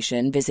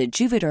information, visit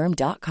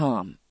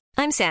Juvederm.com.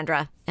 I'm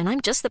Sandra, and I'm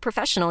just the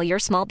professional your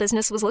small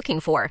business was looking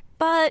for.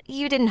 But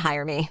you didn't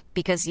hire me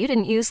because you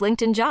didn't use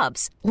LinkedIn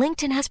Jobs.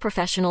 LinkedIn has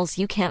professionals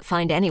you can't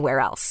find anywhere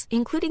else,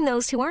 including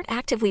those who aren't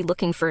actively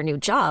looking for a new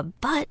job,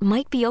 but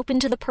might be open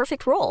to the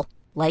perfect role,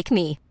 like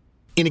me.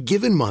 In a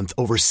given month,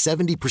 over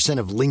 70%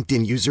 of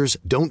LinkedIn users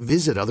don't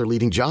visit other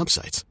leading job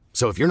sites.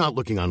 So if you're not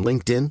looking on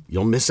LinkedIn,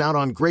 you'll miss out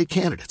on great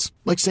candidates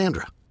like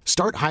Sandra.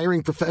 Start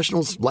hiring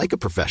professionals like a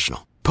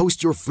professional.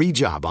 Post your free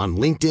job on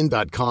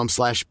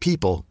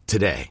linkedin.com/people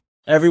today.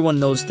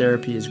 Everyone knows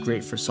therapy is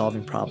great for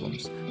solving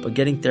problems, but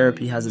getting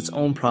therapy has its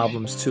own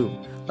problems too,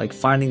 like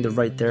finding the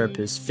right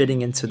therapist,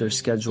 fitting into their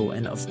schedule,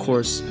 and of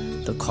course,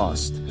 the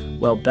cost.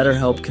 Well,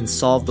 BetterHelp can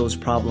solve those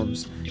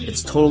problems.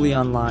 It's totally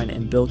online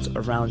and built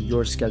around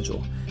your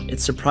schedule.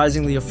 It's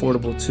surprisingly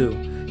affordable too.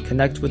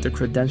 Connect with a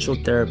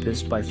credentialed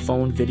therapist by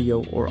phone,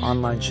 video, or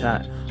online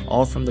chat,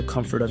 all from the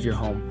comfort of your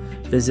home.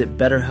 Visit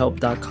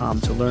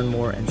BetterHelp.com to learn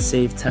more and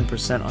save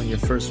 10% on your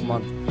first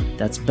month.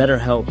 That's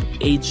BetterHelp,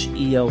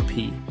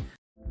 H-E-L-P.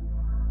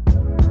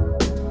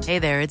 Hey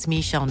there, it's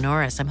Michelle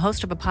Norris. I'm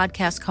host of a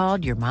podcast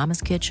called Your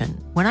Mama's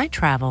Kitchen. When I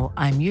travel,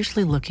 I'm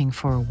usually looking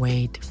for a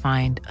way to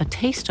find a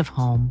taste of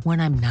home when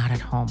I'm not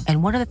at home.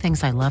 And one of the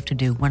things I love to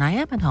do when I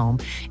am at home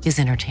is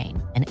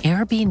entertain. And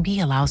Airbnb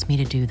allows me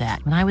to do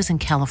that. When I was in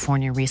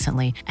California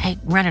recently, I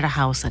rented a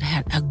house that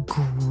had a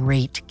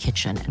great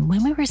kitchen. And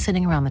when we were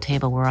sitting around the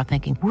table, we were all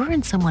thinking, we're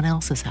in someone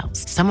else's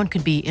house. Someone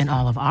could be in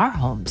all of our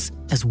homes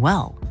as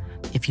well.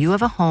 If you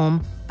have a home,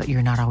 but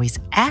you're not always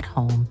at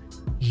home,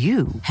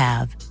 you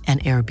have an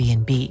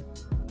Airbnb.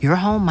 Your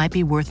home might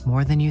be worth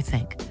more than you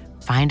think.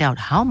 Find out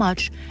how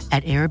much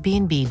at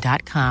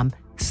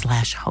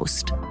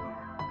airbnb.com/host.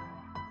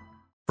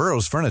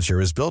 Burrow's furniture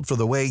is built for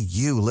the way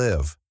you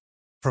live.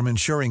 From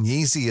ensuring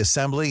easy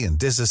assembly and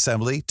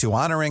disassembly to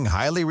honoring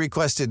highly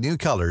requested new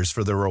colors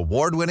for their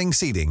award-winning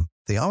seating,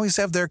 they always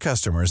have their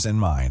customers in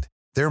mind.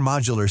 Their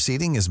modular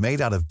seating is made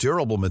out of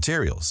durable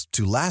materials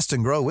to last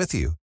and grow with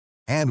you.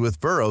 And with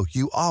Burrow,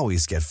 you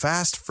always get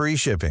fast, free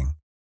shipping.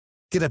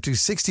 Get up to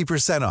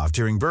 60% off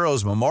during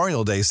Burrow's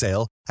Memorial Day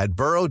sale at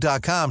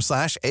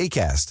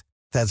burrow.com/ACAST.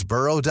 That's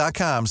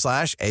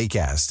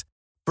burrow.com/ACAST.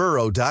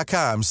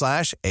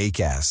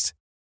 burrow.com/ACAST.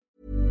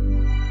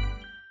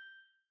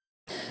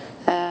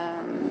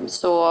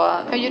 Så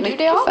hur gör du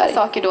det av med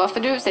saker då? För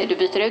du säger du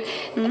byter ut.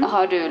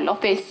 Har du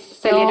loppis?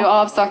 Säljer du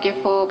av saker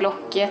på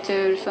Blocket?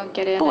 Hur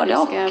funkar det? Både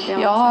och.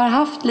 Jag har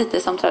haft lite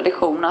som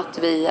tradition att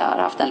vi har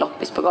haft en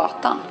loppis på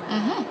gatan.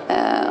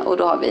 Och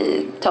då har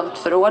vi tömt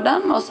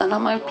förråden och sen har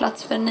man ju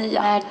plats för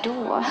nya. När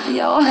då?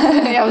 Ja,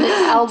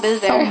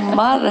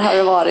 sommar har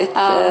det varit.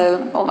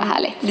 Och vad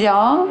härligt.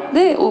 Ja,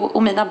 det,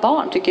 och mina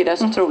barn tycker det är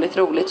så otroligt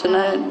roligt. Så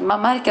när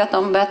man märker att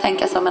de börjar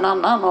tänka som en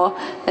annan. Och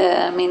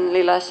min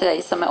lilla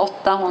tjej som är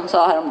 8, hon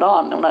sa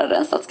häromdagen, hon hade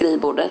rensat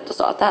skrivbordet och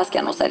sa att det här ska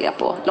jag nog sälja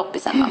på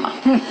loppisen, mamma.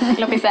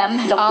 Loppisen.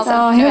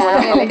 Ja,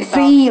 just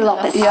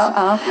det.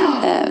 Ja.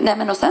 Nej,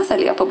 men och sen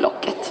säljer jag på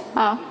Blocket.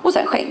 Ja. Och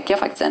sen skänker jag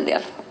faktiskt en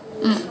del.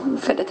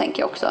 För det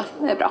tänker jag också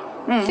är bra.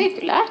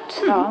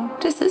 Cirkulärt. Ja,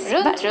 precis.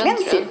 Verkligen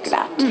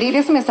cirkulärt. Det är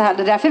det som är så här.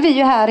 Det är därför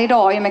vi är här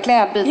idag med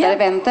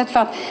klädbytareventet. För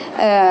att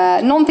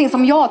någonting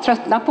som jag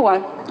tröttnar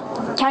på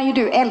kan ju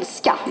du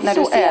älska när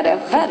du ser det.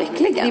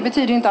 Verkligen. Det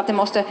betyder ju inte att det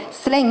måste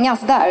slängas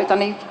där, utan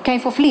det kan ju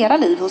få flera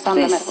liv hos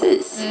andra människor.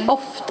 Precis.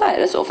 Ofta är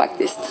det så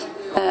faktiskt.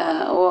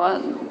 Och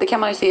det kan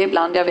man ju se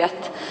ibland. Jag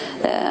vet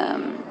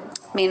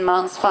min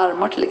mans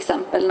farmor till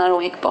exempel, när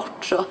hon gick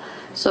bort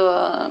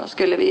så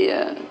skulle vi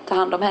ta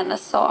hand om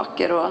hennes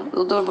saker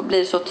och då blir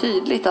det så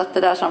tydligt att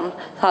det där som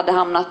hade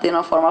hamnat i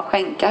någon form av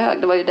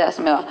skänkahög, det var ju det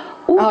som jag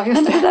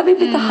men det där vill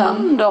vi ta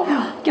hand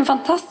om. Vilken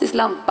fantastisk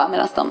lampa,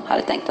 medan de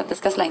hade tänkt att det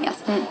ska slängas.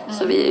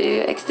 Så vi är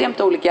ju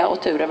extremt olika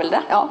och tur är väl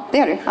det. Ja, det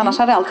är det. Annars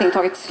hade allting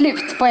tagit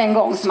slut på en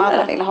gång som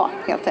alla ville ha,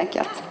 helt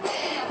enkelt.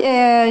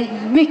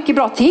 mycket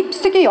bra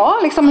tips tycker jag,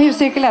 liksom hur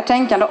cirkulärt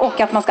tänkande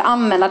och att man ska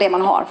använda det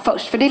man har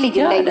först. För det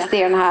ligger längst i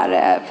den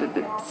här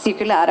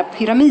cirkulära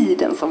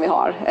pyramiden som vi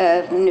har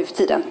nu för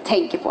tiden.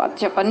 Tänker på att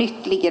köpa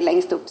nytt ligger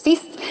längst upp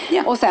sist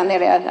och sen är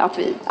det att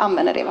vi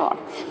använder det vi har.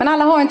 Men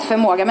alla har inte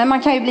förmåga, men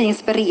man kan ju bli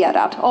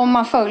inspirerad om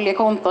man följer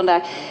konton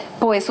där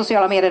på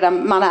sociala medier där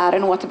man är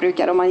en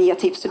återbrukare och man ger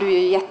tips. Så du gör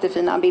ju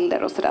jättefina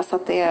bilder och sådär. Så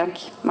att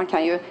man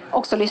kan ju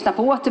också lyssna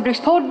på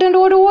återbrukspodden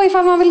då och då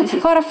ifall man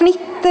vill höra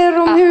fnitter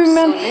om hur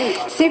man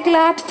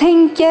cirkulärt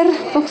tänker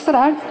och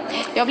sådär.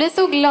 Jag blir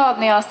så glad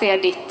när jag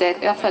ser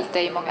jag har följt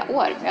dig i många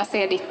år. Jag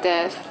ser ditt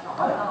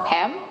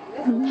hem.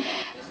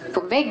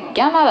 På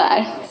väggarna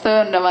där så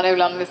undrar man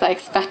ibland om du är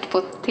expert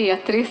på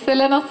Tetris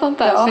eller något sånt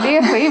där. För det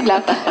är så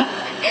himla.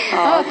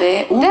 Det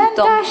är ont den om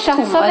där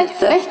tomma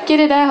väcker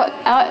det där.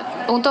 Ja,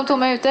 ont om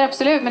tomma ute,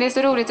 absolut. Men det är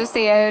så roligt att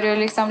se hur du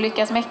liksom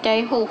lyckas mäcka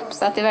ihop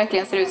så att det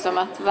verkligen ser ut som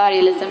att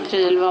varje liten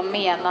pryl var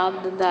menad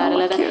där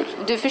eller där.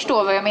 Du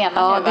förstår vad jag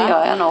menar nu, va? Ja, det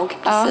gör jag nog.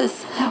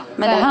 Precis.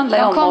 Men det handlar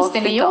ju om en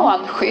konstig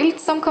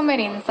neonskylt som kommer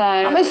in så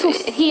här. Men så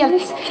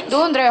helt. Då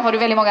undrar jag, har du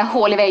väldigt många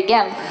hål i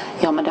väggen?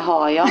 Ja, men det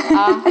har jag.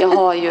 Jag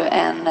har ju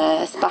en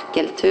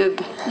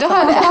spackeltub. Du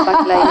har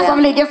det? Som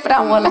ligger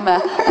framåt.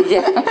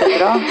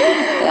 Jättebra.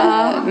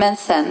 Men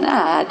sen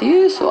är det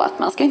ju så att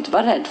man ska inte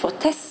vara rädd för att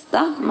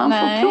testa. Man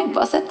får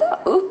prova, sätta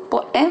upp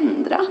och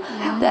ändra.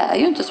 Det är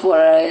ju inte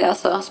svårare.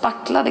 Alltså,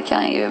 spackla, det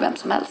kan ju vem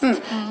som helst.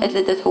 Ett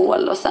litet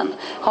hål och sen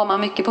har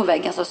man mycket på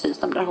väggen så syns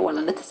de där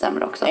hålen lite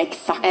sämre också.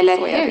 Exakt. Eller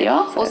så hur? är det.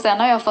 Ja. Och sen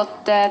har jag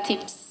fått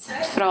tips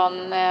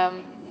från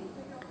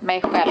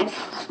mig själv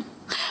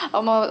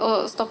om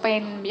att stoppa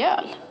in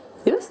mjöl.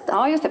 Just det,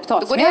 potatismjöl.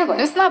 Då går det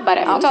ännu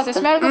snabbare.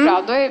 Potatismjöl går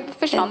bra, då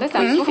försvann det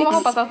sen. Så får man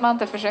hoppas att man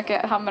inte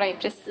försöker hamra in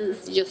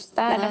precis just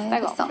där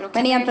nästa gång.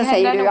 Men egentligen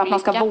säger du att man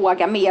ska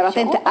våga mer, att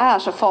det inte är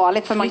så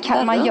farligt.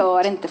 För man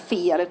gör inte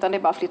fel, utan det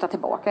är bara att flytta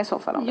tillbaka i så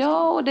fall.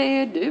 Ja, och det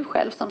är du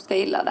själv som ska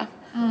gilla det.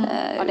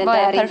 Och det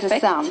där är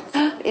intressant.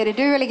 Är det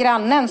du eller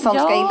grannen som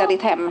ska gilla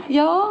ditt hem?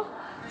 Ja,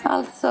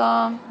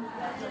 alltså...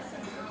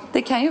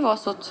 Det kan ju vara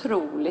så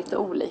otroligt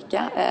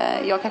olika.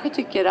 Jag kanske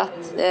tycker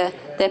att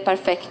det är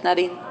perfekt när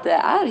det inte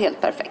är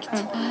helt perfekt.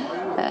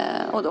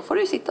 Och då får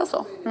det ju sitta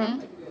så.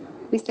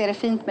 Visst är det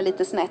fint med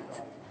lite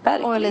snett?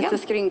 Verkligen. Och lite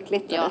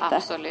skrynkligt. Ja, lite.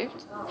 Absolut.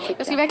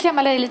 Jag skulle vilja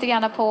klämma dig lite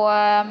grann på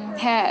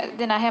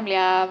dina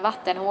hemliga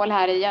vattenhål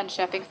här i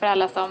Jönköping för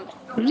alla som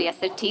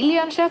reser till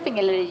Jönköping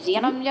eller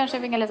genom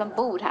Jönköping eller som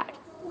bor här.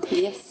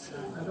 Yes.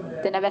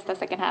 Dina bästa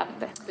second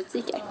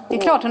hand-butiker. Det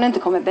är klart hon inte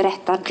kommer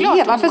berätta klart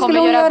det. Varför skulle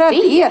hon göra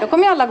det? Då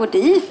kommer ju alla gå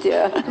dit ju.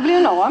 Då blir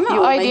hon av med.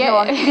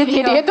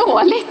 Är det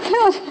dåligt?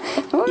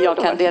 Jag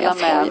kan dela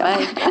med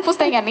mig. Jag får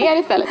stänga ner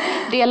istället.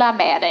 Dela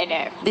med dig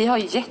nu. Vi har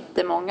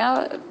jättemånga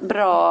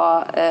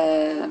bra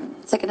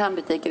second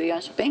hand-butiker i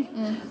Jönköping.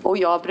 Och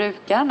jag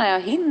brukar när jag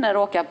hinner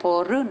åka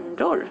på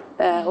rundor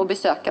och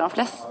besöka de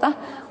flesta.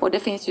 Och det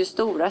finns ju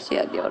stora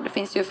kedjor. Det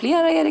finns ju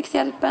flera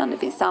Erikshjälpen, det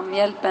finns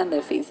Samhjälpen,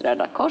 det finns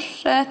Röda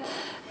Korset.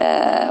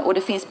 Och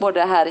det finns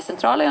både här i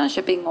centrala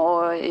Jönköping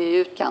och i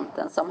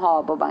utkanten som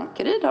Habo och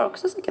Bankeryd har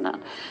också second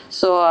hand.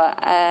 Så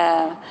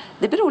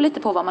det beror lite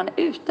på vad man är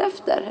ute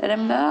efter. Är det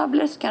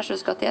möbler så kanske du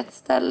ska till ett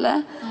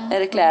ställe. Är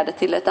det kläder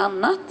till ett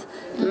annat.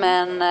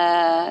 Men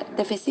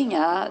det finns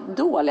inga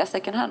dåliga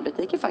second hand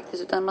butiker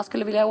faktiskt. Utan man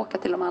skulle vilja åka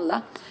till dem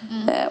alla.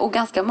 Och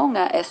ganska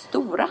många är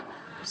stora.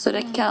 Så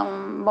det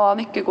kan vara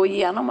mycket att gå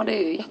igenom och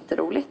det är ju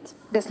jätteroligt.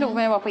 Det slog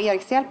mig att vara på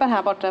Erikshjälpen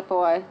här borta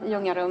på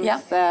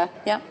Ljungarums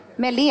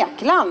med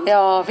lekland.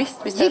 Ja,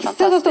 visst är det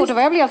fantastiskt. Så stort det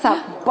var, jag blev så här,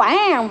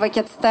 bam,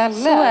 vilket ställe.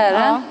 Så är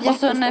det. Och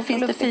sen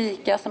finns det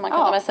fika som man kan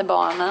ta med sig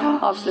barnen.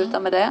 Avsluta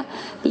med det.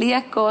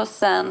 Lek och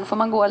sen får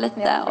man gå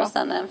lite och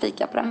sen en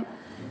fika på det.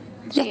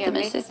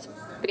 Jättemysigt.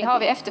 Det har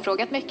vi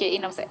efterfrågat mycket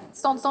inom sig.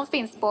 Sånt som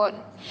finns på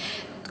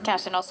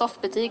kanske någon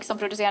soffbutik som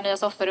producerar nya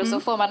soffor och så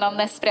får man någon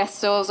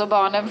espresso och så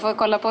barnen får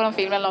kolla på någon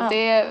film eller något.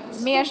 Det är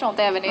mer sånt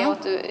även i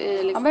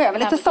liksom, man behöver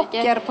lite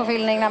socker på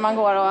fyllning när man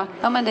går och...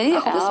 Ja, men det är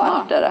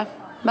jättesmart det.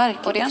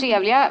 Verkligen. Och det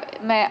trevliga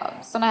med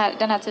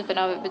den här typen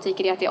av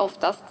butiker är att det är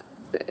oftast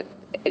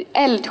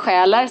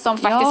eldsjälar som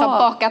faktiskt har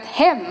bakat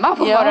hemma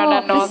på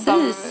morgonen och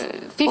som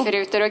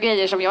fifferutor och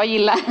grejer som jag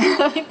gillar.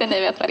 Så inte ni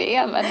vet vad det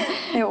är, men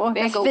det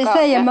är en god vi kaka.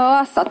 säger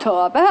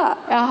mösatöbe här.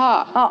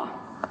 Jaha. Ja.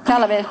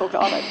 Kallar vi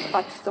chokladen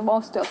faktiskt, då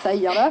måste jag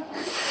säga det.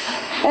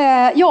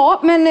 Ja,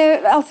 men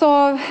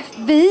alltså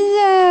vi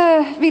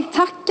vill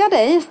tacka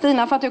dig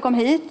Stina för att du kom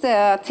hit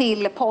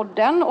till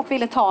podden och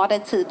ville ta dig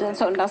tid en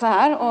söndag så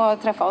här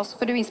och träffa oss,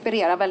 för du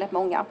inspirerar väldigt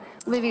många.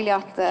 Vi vill ju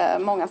att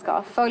många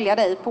ska följa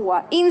dig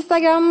på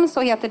Instagram,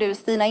 så heter du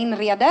Stina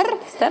Inreder.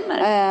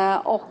 Stämmer.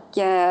 Och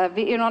är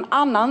det någon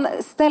annan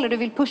ställe du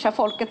vill pusha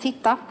folk att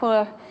titta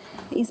på,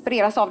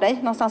 inspireras av dig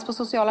någonstans på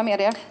sociala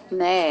medier?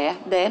 Nej,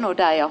 det är nog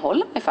där jag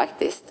håller mig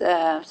faktiskt.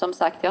 Som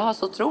sagt, jag har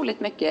så otroligt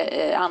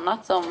mycket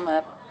annat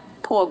som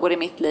pågår i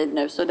mitt liv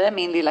nu, så det är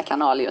min lilla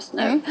kanal just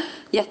nu.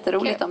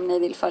 Jätteroligt om ni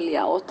vill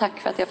följa, och tack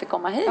för att jag fick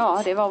komma hit.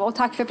 Ja, det var, och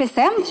tack för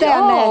presenten.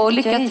 Ja, och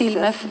lycka till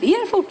med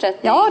fler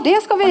fortsättning. Ja,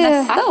 det ska vi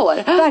nästa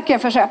år verkligen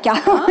försöka.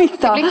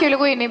 Det blir kul att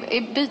gå in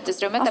i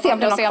bytesrummet där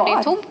borta och se om det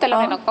är tomt eller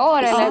om det är något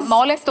kvar. Eller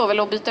Malin står väl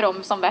och byter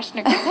om som värst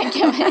nu, kan jag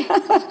tänka mig.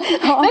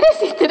 Nej,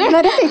 det sitter du.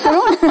 Nej, det sitter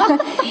hon.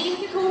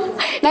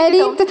 Nej, det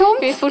är inte tomt.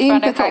 Det är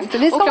fortfarande inte tomt.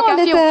 Vi ska och klockan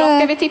 14 lite...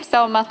 ska vi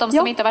tipsa om att de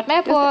som inte varit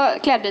med på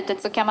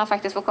klädbytet, så kan man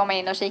faktiskt få komma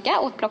in och kika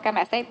och plocka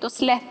med sig. Då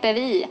släpper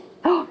vi.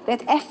 Det är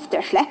ett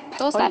eftersläpp.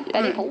 Då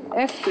släpper vi på.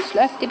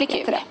 Eftersläpp. Det blir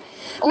kul. Det.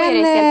 Och är det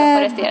istället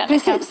för resterande.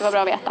 Precis. Det kan också vara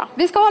bra att veta.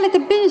 Vi ska ha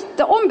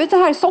lite ombyte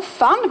här i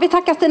soffan. Vi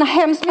tackar Stina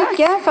hemskt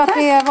mycket för att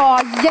det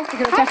var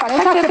jättekul att träffa dig.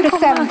 Tack för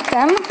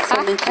presenten.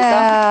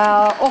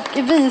 Och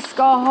vi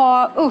ska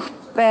ha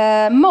upp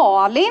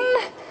Malin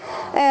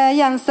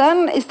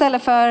Jensen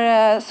istället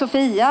för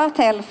Sofia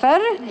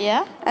Telfer.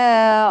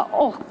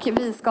 Och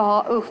vi ska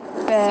ha upp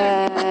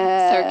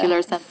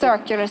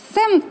Circular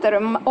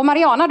Center. Och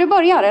Mariana, du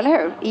börjar, eller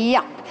hur?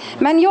 Ja.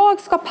 Men jag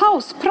ska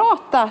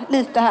pausprata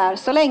lite här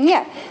så länge.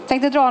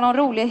 Tänkte dra någon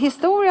rolig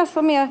historia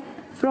som är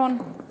från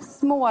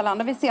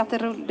Småland. Och vi ser att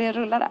det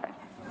rullar där.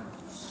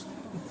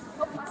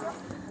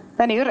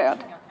 Den är ju röd.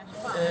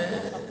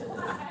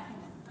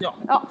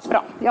 Ja,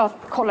 bra. Jag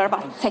kollar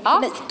bara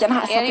tekniken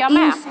här. Är jag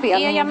med?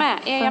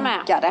 Är jag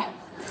med?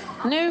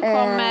 Nu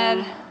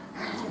kommer...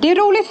 Det är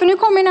roligt, för nu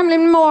kommer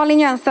nämligen Malin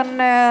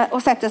Jensen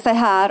och sätter sig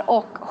här.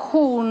 Och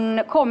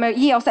hon kommer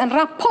ge oss en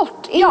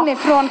rapport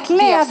inifrån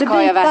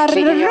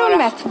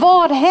klädbytarrummet.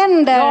 Vad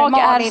händer, Malin?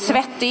 Jag är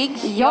svettig.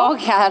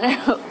 Jag är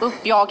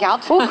uppjagad.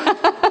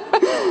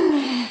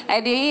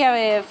 Det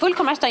är full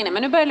kommers där inne,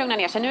 men nu börjar det lugna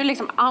ner sig. Nu är det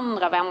liksom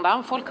andra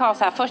vändan. Folk har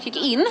så här, först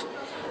gick in.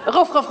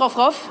 Roff.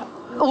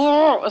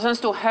 Och sen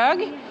stod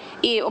hög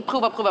och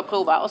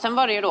prova. Och sen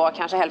var det ju då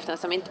kanske hälften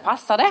som inte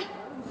passade,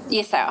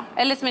 gissar jag.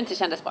 Eller som inte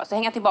kändes bra, så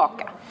hänga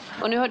tillbaka.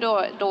 Och nu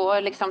då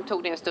liksom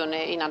tog det en stund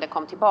innan det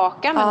kom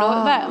tillbaka. Men då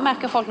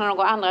märker folk när de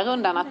går andra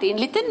rundan att det är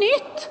lite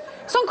nytt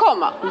som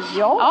kommer.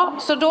 Ja,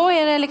 så då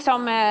är det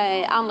liksom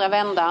andra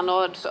vändan.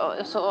 Och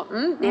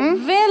det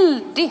är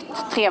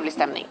väldigt trevlig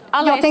stämning.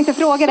 Alla jag tänkte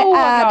fråga dig,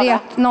 är det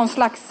någon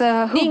slags det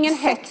är ingen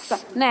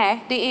hets.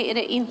 Nej, det är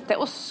det inte.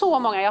 Och så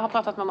många, jag har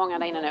pratat med många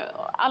där inne nu.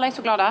 Alla är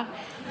så glada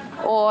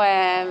och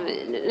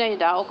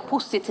nöjda och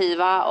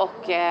positiva.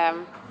 Och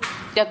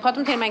jag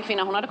pratade till med en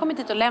kvinna, hon hade kommit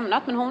hit och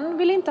lämnat, men hon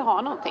ville inte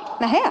ha någonting.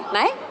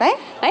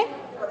 Nej.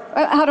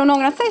 Hade hon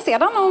ångrat sig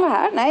sedan när hon var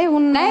här? Nej,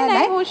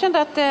 hon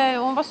kände att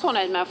hon var så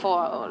nöjd med att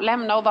få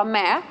lämna och vara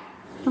med.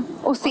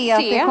 Och se att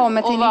det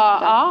kommer till nytta.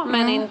 Ja,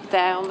 men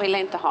inte, hon ville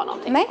inte ha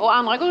någonting. Nej. Och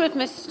andra går ut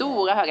med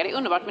stora högar, det är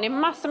underbart, men det är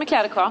massor med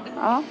kläder kvar.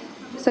 Ja.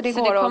 Så det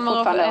går att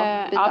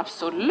fortfarande byta.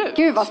 Absolut.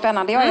 Gud vad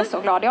spännande, jag är så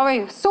glad. Jag var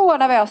ju så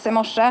nervös i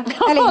morse.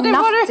 Eller i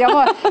natt.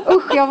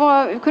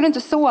 Jag kunde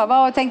inte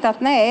sova och tänkte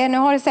att nej, nu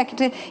har det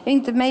säkert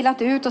inte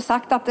mejlat ut och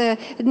sagt att det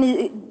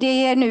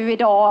är nu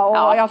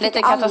idag. Och jag fick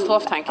lite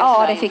katastroftankar.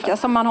 Ja, det fick jag.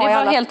 Som man har i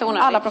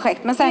alla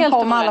projekt. Men sen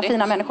kom alla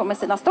fina människor med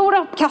sina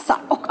stora kassar.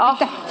 Och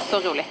så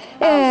roligt.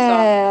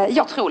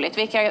 Otroligt.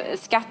 Vilka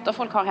skatter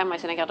folk har hemma i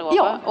sina garderober.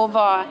 Ja.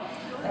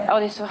 Och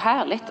det är så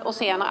härligt att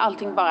se när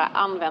allting bara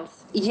används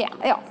igen.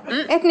 Ja,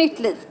 ett nytt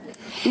liv.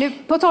 Nu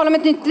på tal om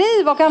ett nytt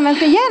liv och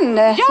används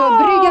igen så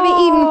bryggar vi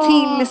in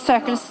till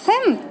Circle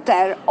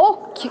Center.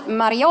 Och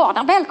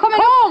Mariana, välkommen.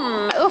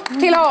 Kom upp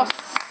till oss.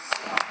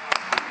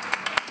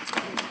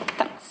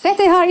 Sätt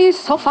dig här i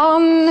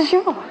soffan.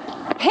 Ja.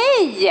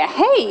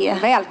 Hej.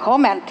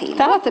 Välkommen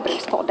till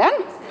Återbrukspodden.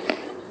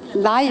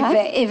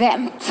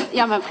 Live-event.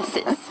 Ja, men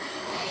precis.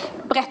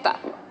 Berätta,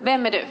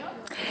 vem är du?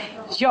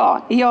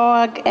 Ja,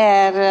 jag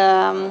är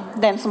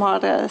den som har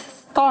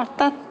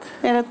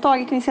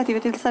tagit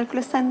initiativet till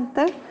Circular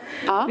Center.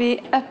 Ja. Vi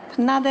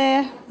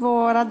öppnade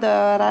våra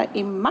dörrar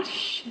i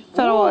mars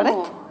förra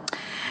året.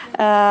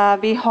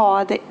 Vi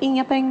hade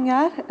inga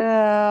pengar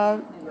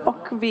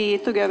och vi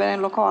tog över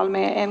en lokal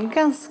med en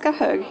ganska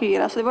hög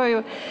hyra, så det var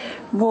ju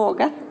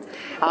vågat.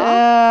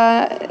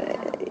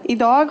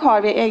 Idag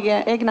har vi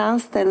egna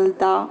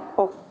anställda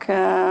och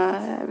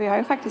vi har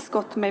ju faktiskt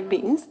gått med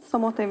vinst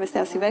som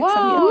återinvesteras i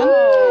verksamheten.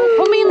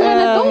 På mindre än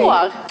ett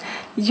år?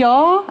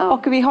 Ja,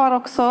 och vi har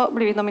också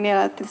blivit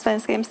nominerade till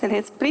Svenska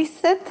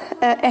jämställdhetspriset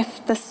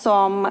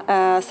eftersom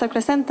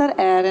Circular Center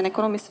är en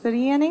ekonomisk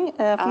förening,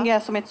 fungerar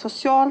som ett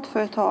socialt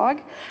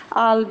företag.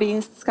 All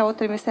vinst ska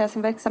återinvesteras i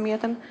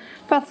verksamheten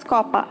för att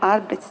skapa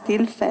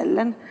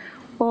arbetstillfällen.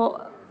 Och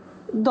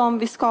de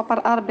vi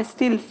skapar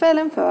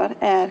arbetstillfällen för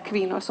är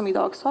kvinnor som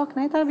idag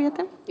saknar ett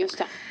arbete. Just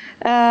det.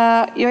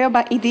 Jag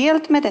jobbar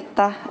ideellt med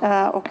detta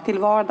och till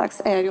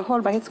vardags är jag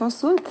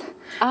hållbarhetskonsult.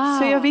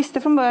 Så jag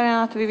visste från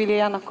början att vi ville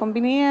gärna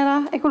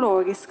kombinera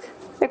ekologisk,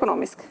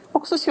 ekonomisk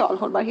och social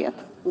hållbarhet.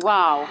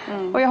 Wow.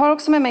 Och jag har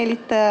också med mig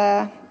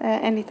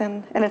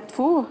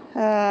två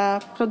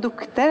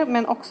produkter,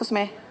 men också som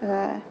är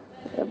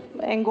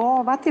en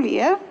gåva till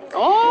er.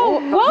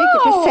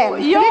 Vilket present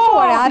vi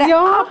får.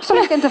 Jag hade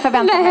absolut inte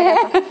förväntat mig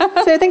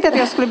detta. Så jag tänkte att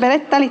jag skulle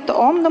berätta lite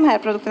om de här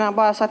produkterna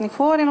bara så att ni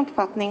får en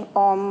uppfattning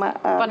om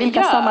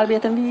vilka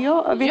samarbeten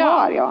vi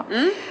har. Ja.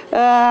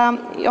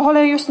 Jag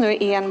håller just nu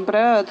i en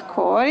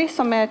brödkorg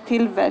som är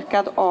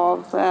tillverkad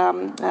av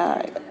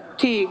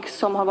tyg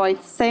som har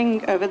varit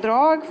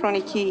sängöverdrag från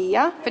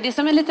Ikea. För det är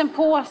som en liten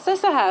påse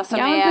så här som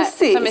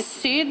är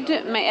sydd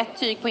med ett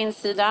tyg på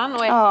insidan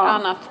och ett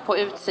annat på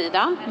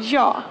utsidan.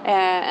 Ja.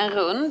 En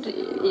rund,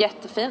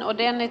 jättefin. Och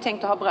den är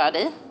tänkt att ha bröd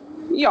i.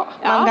 Ja,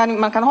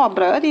 man kan ha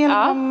bröd i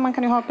man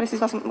kan ju ha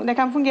precis vad som, det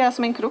kan fungera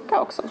som en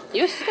krucka också.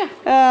 Just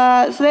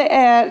det. Så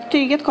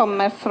tyget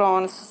kommer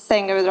från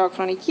sängöverdrag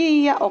från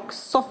Ikea och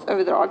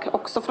sofföverdrag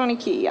också från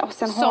Ikea. Och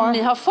sen som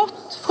ni har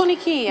fått från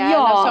Ikea?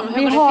 Ja, eller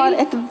vi har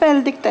ett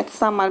väldigt tätt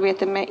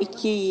samarbete med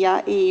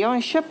Ikea i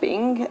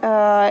Jönköping,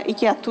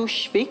 Ikea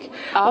Torsvik.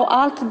 Och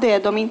allt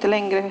det de inte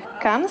längre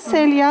kan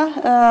sälja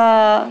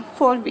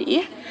får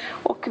vi.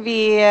 Och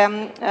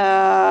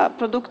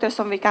produkter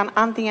som vi kan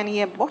antingen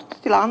ge bort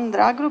till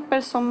andra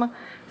grupper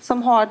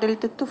som har det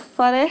lite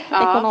tuffare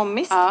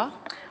ekonomiskt.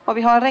 Och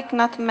vi har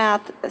räknat med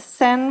att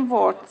sen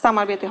vårt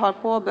samarbete har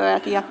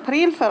påbörjat i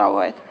april förra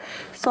året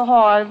så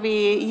har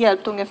vi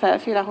hjälpt ungefär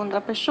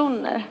 400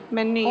 personer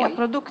med nya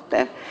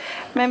produkter.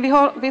 Men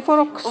vi får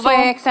också... Och vad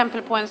är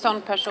exempel på en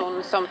sån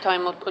person som tar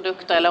emot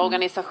produkter eller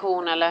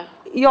organisation? Eller?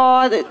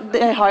 Ja,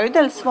 det har ju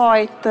dels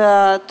varit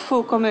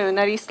 2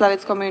 kommuner,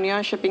 Gislaveds kommun och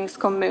Jönköpings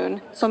kommun,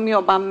 som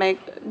jobbar med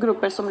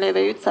grupper som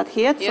lever i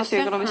utsatthet,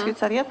 socioekonomisk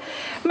utsatthet.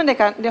 Men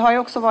det har ju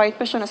också varit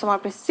personer som har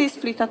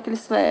precis flyttat till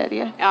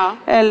Sverige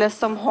eller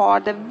som har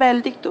det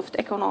väldigt tufft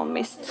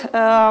ekonomiskt.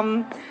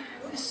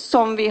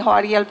 Som vi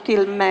har hjälpt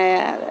till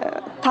med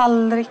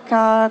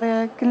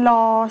tallrikar,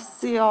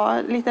 glas,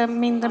 lite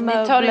mindre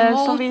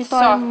möbler som vi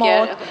tar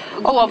emot.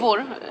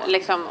 Gåvor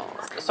liksom?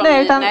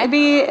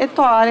 Vi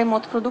tar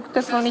emot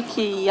produkter från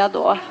Ikea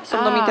då,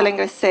 som de inte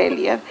längre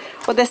säljer.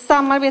 Och det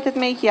samarbetet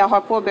med Ikea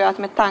har påbörjat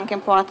med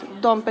tanken på att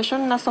de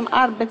personerna som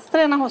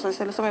arbetstränar hos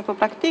oss eller som är på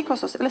praktik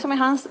hos oss eller som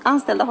är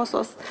anställda hos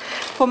oss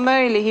får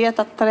möjlighet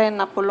att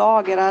träna på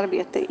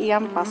lagerarbete i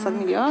anpassad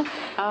miljö.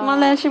 Man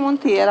lär sig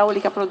montera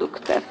olika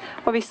produkter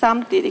och vi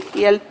samtidigt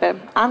hjälper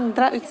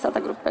andra utsatta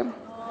grupper.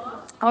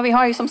 Och vi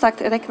har ju som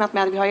sagt räknat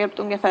med att vi har hjälpt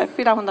ungefär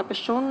 400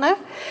 personer.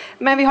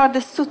 Men vi har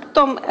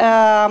dessutom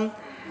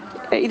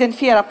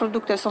identifiera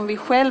produkter som vi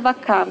själva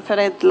kan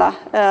förädla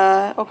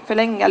och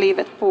förlänga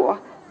livet på,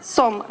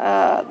 som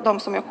de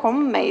som jag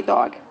kom med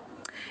idag.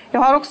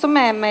 Jag har också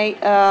med mig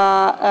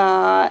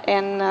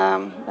en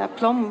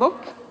plånbok.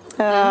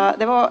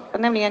 Det var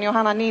nämligen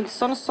Johanna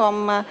Nilsson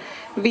som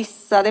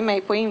visade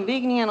mig på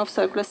invigningen av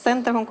Circular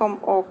Center. Hon kom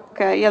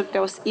och hjälpte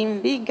oss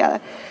inviga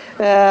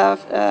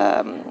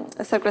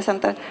Circular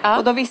Center.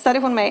 Och då visade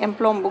hon mig en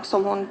plånbok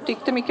som hon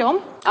tyckte mycket om.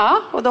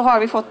 Och då har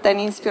vi fått den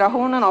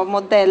inspirationen av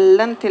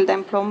modellen till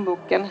den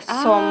plånboken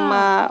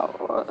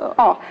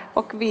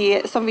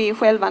som vi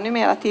själva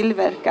numera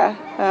tillverkar.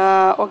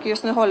 Och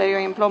just nu håller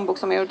jag i en plånbok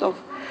som är gjord av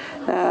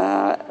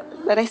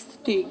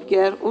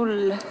resttyger,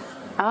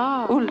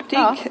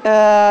 ulltyg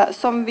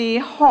som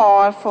vi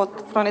har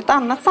fått från ett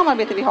annat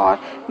samarbete vi har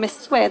med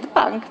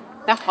Swedbank.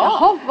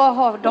 Jaha, vad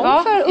har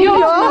de för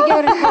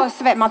ulltyger på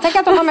Swedbank? Man tänker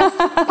att de har mest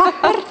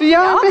papper.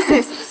 Ja,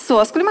 precis.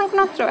 Så skulle man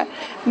kunna tro.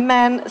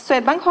 Men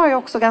Swedbank har ju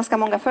också ganska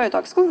många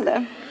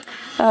företagskunder.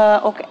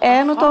 Och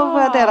en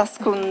av deras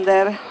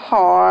kunder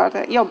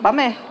jobbar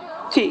med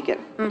tyger.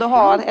 Då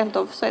har en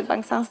av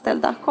Swedbanks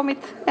anställda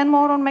kommit en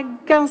morgon med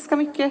ganska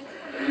mycket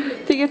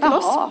tyger till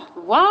oss.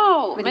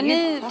 Wow! Men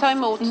ni tar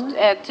emot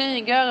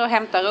tyger och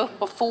hämtar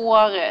upp och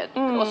får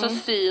och så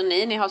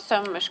syr ni har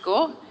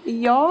sömmerskor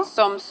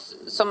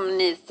som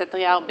ni sätter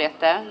i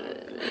arbete.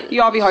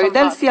 Ja, vi har ju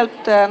dels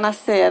hjälpt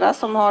Nasera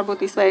som har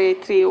bott i Sverige i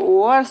 3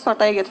 år,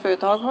 starta eget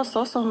företag hos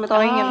oss som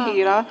betalar ingen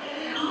hyra.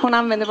 Hon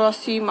använder våra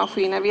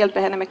symaskiner, vi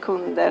hjälper henne med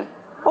kunder.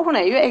 Och hon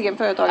är ju egen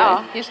företagare. Ja,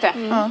 just det.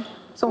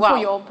 Så hon får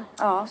jobb.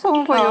 Så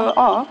hon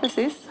får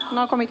precis. Hon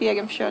har kommit i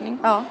egen försörjning.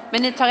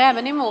 Men ni tar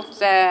även emot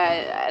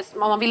om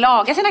man vill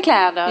laga sina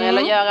kläder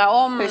eller göra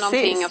om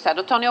någonting och så här,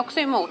 då tar ni också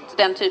emot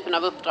den typen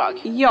av uppdrag?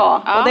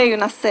 Ja, och det är ju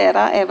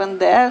Nasera även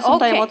där som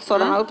tar emot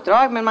sådana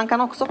uppdrag. Men man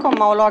kan också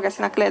komma och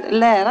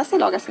lära sig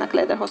laga sina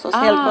kläder hos oss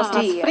helt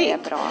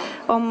kostnadsfritt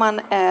om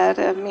man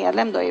är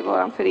medlem då i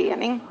vår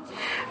förening.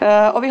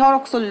 Och vi har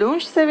också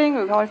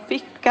lunchservering, vi har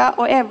fika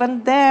och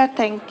även där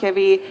tänker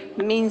vi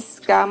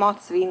minska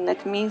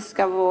matsvinnet,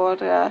 minska vår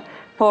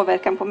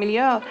påverkan på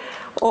miljö.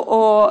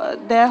 Och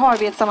där har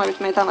vi ett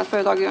samarbete med ett annat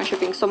företag i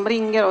Jönköping som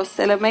ringer oss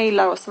eller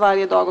mejlar oss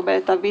varje dag och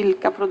berättar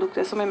vilka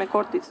produkter som är med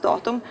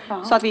korttidsdatum.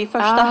 Så att vi i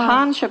första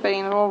hand köper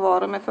in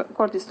råvaror med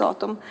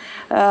korttidsdatum.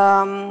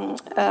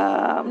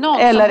 Någon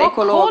eller som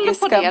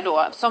ekologiska. Har koll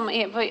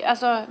på det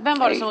då? Vem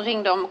var det som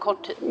ringde om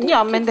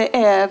Ja, men det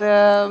är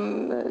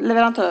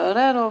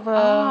leverantörer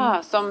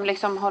av... som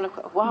liksom håller...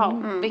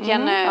 Wow,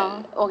 vilken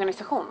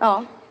organisation.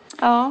 Ja,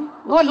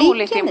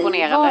 otroligt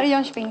imponerande. Var i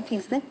Jönköping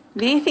finns ni?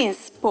 Vi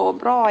finns på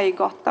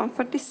Braigatan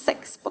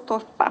 46 på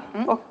Torpa.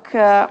 Och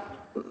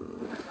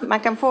man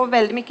kan få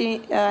väldigt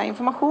mycket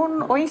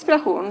information och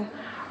inspiration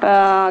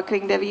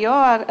kring det vi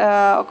gör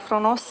och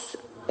från oss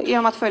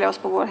genom att följa oss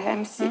på vår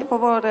hemsida, på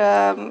vår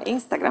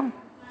Instagram.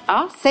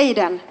 Ja, säg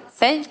den.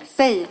 Säg.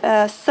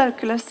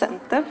 Circular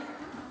Center.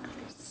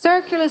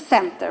 Circular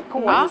Center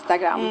på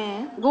Instagram.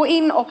 Gå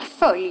in och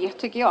följ,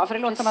 tycker jag. För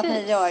det låter som att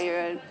ni gör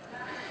ju...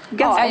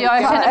 Jag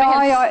känner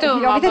mig helt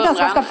stum. Jag vet inte ens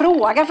vad jag ska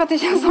fråga, för att det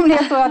känns som det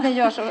är så att ni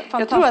gör så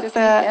fantastiskt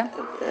mycket.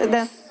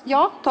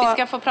 Vi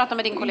ska få prata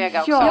med din kollega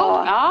också.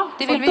 Ja,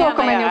 det vill vi då gärna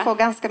kommer göra. ni att få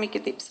ganska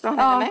mycket tips från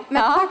henne.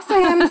 Men tack så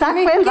hemskt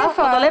mycket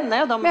för... Då lämnar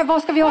jag dem. Men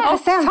vad ska vi ha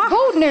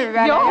presentbord nu?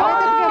 Eller? Jag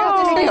vet inte, vi har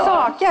fått så mycket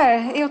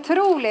saker. Det är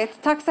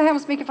otroligt. Tack så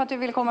hemskt mycket för att du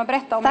ville komma och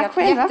berätta om ert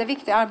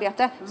jätteviktiga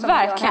arbete.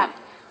 Verkligen.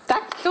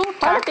 Tack. Stort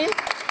tack.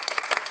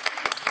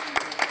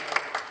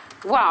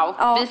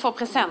 Wow, vi får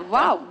presenter.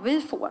 Wow,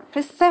 vi får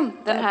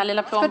presenter. Den här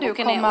lilla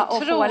plånboken är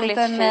otroligt fin. Ska du komma och få en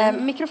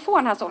liten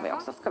mikrofon här, som vi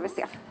också ska vi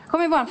se.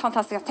 Kommer vara en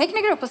fantastisk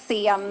tekniker upp på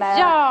scen.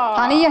 Ja.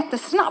 Han är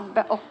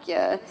jättesnabb och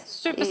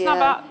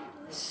supersnabba.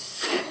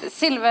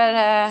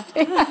 Silver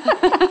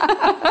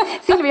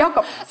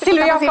Jakob.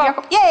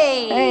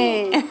 Yay!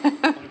 Hey.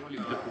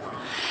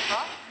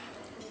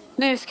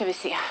 Nu ska vi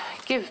se.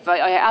 Gud, vad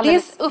jag är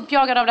alldeles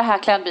uppjagad av det här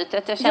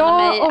klädbytet. Jag känner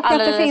mig och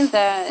alldeles att det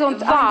finns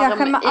sånt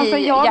engagemang. Alltså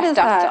jag blir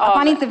så här, att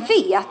man inte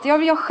vet.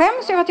 Jag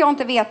skäms över att jag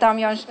inte vet om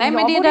Jönköping. Nej,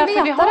 men det är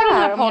därför vi har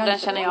den här podden,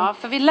 känner jag.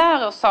 För vi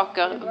lär oss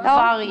saker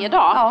varje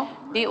dag. Ja.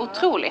 Det är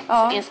otroligt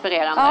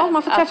inspirerande. Ja,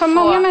 man får träffa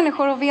många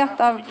människor och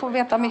få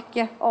veta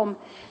mycket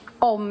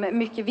om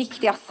mycket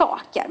viktiga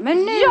saker. Men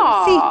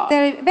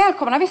nu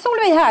välkomna vi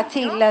Solveig här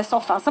till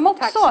soffan, som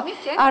också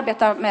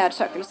arbetar med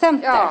Circle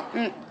Center. Ja.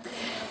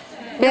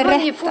 Nu har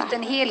ni fått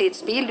en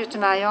helhetsbild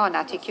utav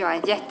Mariana, tycker jag.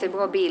 En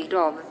jättebra bild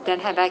av den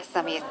här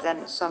verksamheten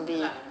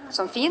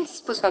som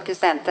finns på Circle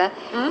Center.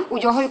 Och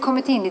jag har ju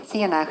kommit in i ett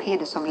senare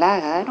skede som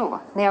lärare då.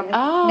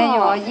 När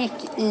jag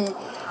gick i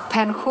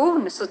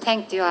pension så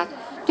tänkte jag att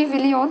du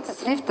vill jag inte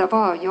sluta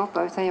bara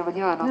jobba, utan jag vill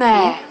göra något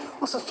mer.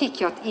 Och så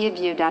fick jag ett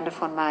erbjudande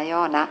från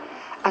Mariana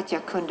att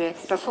jag kunde,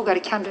 jag frågade,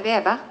 kan du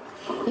väva?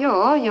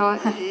 Ja, jag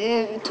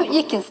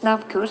gick en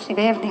snabbkurs i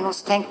vävning och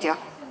så tänkte jag,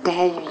 det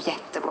här är ju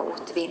jättebra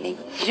återvinning.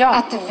 Ja.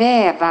 Att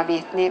väva,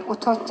 vet ni, och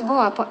ta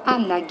tillvara på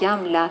alla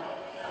gamla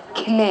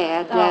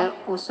kläder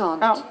och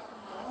sånt. Ja.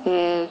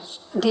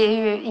 Det är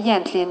ju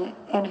egentligen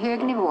en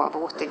hög nivå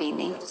av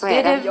återvinning. Så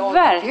det är det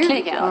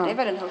verkligen. Ja, det är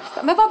väl den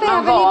högsta. Men vad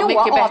väver ni då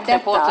mycket av bättre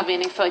på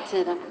återvinning förr i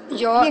tiden?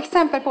 Ge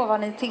exempel på vad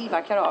ni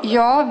tillverkar av.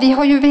 Ja, vi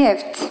har ju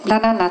vävt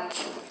bland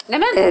annat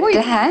det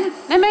här.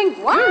 Nej men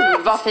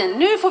gud vad fin.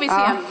 Nu får vi se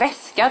en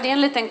väska. Det är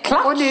en liten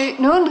klatsch. Och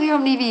nu undrar jag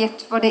om ni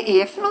vet vad det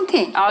är för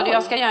någonting. Ja,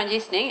 jag ska göra en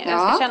gissning.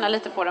 Jag ska känna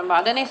lite på den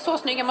bara. Den är så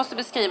snygg, jag måste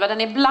beskriva.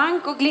 Den är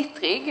blank och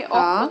glittrig.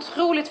 Och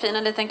otroligt fin.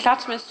 En liten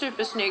klatsch med en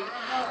supersnygg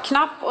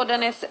knapp. Och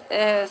den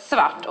är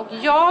svart. Och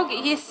jag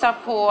gissar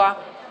på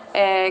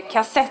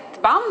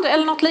kassettband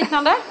eller något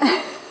liknande.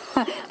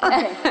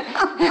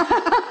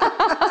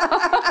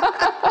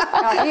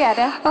 Ja, det är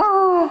det.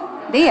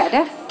 Det är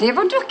det. Det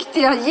var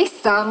duktiga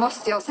gissar,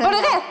 måste jag säga. Var det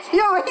rätt?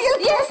 Ja,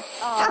 helt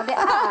yes! Ja, det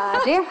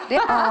är det. Det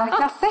är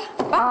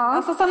kassettband.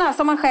 Alltså sådana här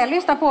som man själv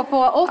lyssnade på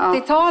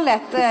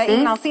 80-talet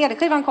innan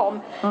CD-skivan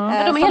kom. De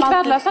är helt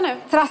värdelösa nu.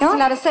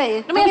 Trasslade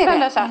sig. De är helt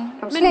värdelösa.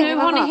 Men nu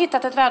har ni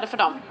hittat ett värde för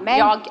dem. Men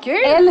jag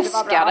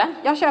älskar den.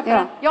 Jag köper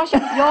den. Jag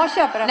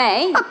köper den.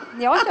 Nej.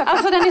 Jag köper den.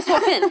 Alltså den är så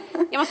fin.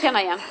 Jag måste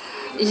känna igen.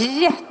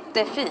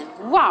 Jättefin.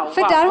 Wow.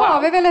 För där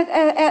har vi väl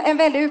en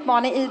väldig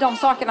utmaning i de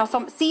sakerna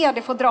som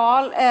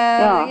CD-fodral,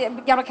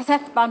 gamla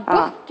kassettband,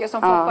 böcker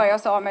som folk börjar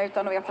sig av med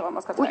utan att veta vad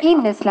man ska ta. Och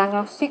inneslangar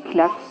av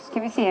cyklar ska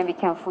vi se om vi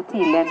kan få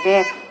till en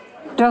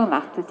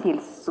dörrmatte till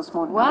så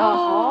småningom.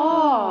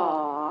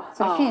 Wow.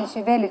 Så det finns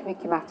ju väldigt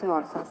mycket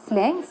material som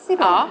slängs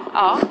idag.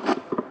 Ja.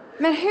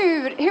 Men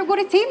hur går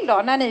det till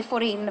då när ni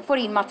får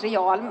in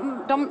material?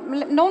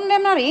 Någon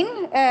lämnar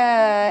in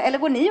eller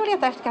går ni och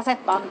letar efter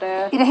kassettband?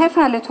 I det här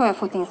fallet har jag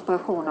fått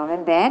inspiration av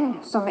en vän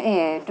som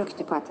är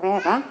duktig på att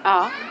väva.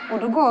 Ja. Och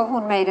då gav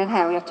hon mig den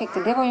här och jag tyckte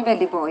det var en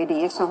väldigt bra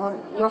idé. Så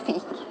jag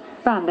fick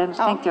banden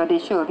så tänkte jag det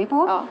kör vi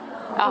på. Ja.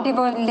 Ja. Och det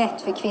var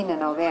lätt för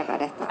kvinnorna att väva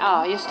detta.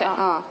 Ja, just det.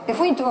 Ja. Det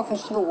får inte vara för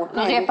svårt.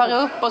 Man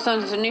repar upp och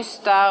sen så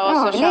nystar och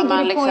så kör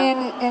man liksom.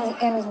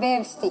 På en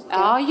vävsticka.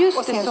 Ja, just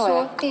och det. Och sen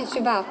så finns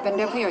ju varpen,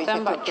 det får jag ju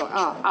sätta upp då.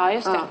 Ja,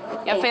 just det.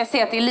 Ja, för jag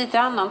ser att det är lite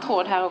annan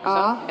tråd här också.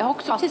 Ja. Jag har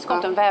också precis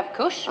gått en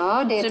vävkurs.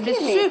 Ja, det är så det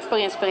blir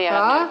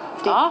superinspirerande.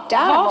 Ja,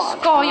 vad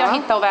ska jag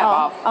hitta och väva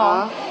av?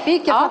 Ja.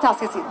 Vilken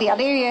fantastisk idé.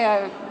 Det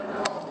är ju...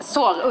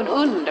 Så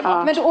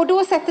underbart. Men och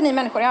då sätter ni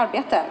människor i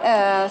arbete?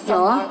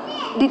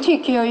 Det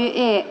tycker jag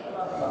ju är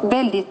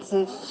väldigt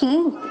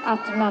fint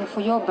att man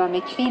får jobba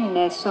med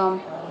kvinnor som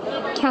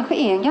kanske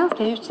är en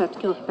ganska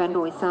utsatt grupp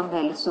ändå i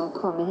samhället som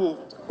kommer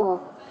hit och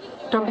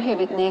de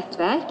behöver ett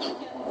nätverk,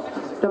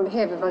 de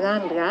behöver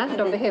varandra,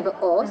 de behöver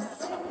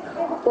oss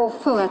och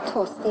för att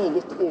ta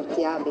steget ut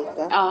i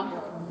arbetet. Ja.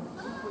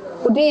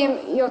 Och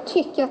jag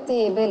tycker att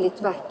det är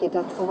väldigt vackert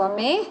att få vara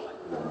med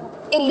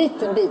en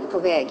liten bit på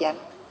vägen.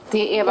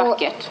 Det är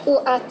vackert.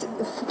 Och att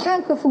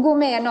kanske få gå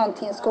med någon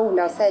till en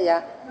skola och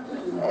säga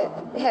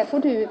här får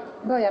du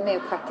börja med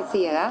att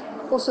praktisera.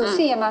 Och så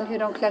ser man hur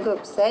de klär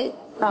upp sig.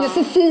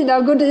 Josefina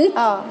går dit.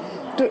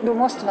 Då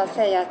måste man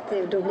säga att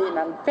då blir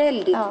man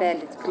väldigt,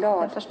 väldigt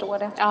glad. Jag förstår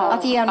det.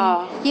 Att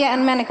ge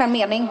en människa en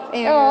mening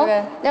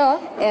är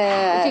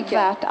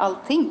värt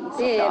allting.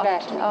 Det är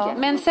värt mycket.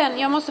 Men sen,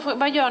 jag måste fråga,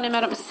 vad gör ni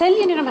med dem?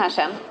 Säljer ni de här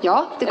sen?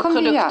 Ja, det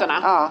kommer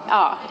produkterna.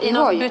 I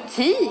någon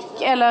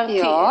butik? Eller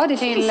det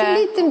finns en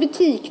liten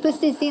butik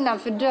precis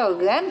innanför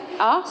dörren.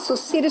 Så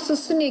ser det så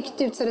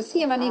snyggt ut så det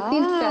ser man i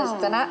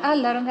skyltfönsterna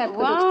alla de här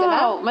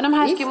produkterna. Men de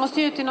här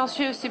måste ju ut i någon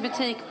tjusig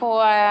butik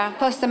på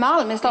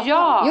Östermalm i Stockholm.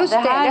 Ja, just det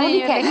här är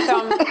ju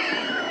liksom...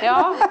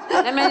 Ja,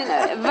 nej men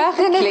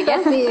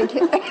verkligen.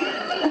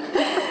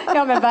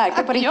 Ja, men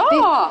verkligen på riktigt.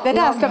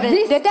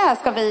 Det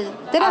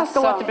där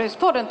ska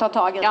Återbrukspodden ta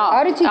tag i.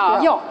 Ja, det tycker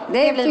jag. Ja,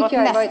 det blir vårt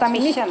nästa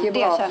mission.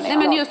 Nej,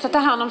 men just att ta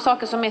hand om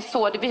saker som är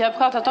så... Vi har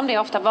pratat om det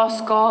ofta. Vad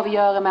ska vi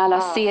göra med alla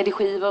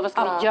CD-skivor? Vad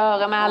ska vi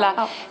göra med alla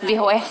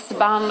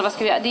VHS-band? Vad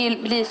ska vi göra?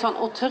 Det blir sån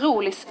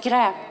otrolig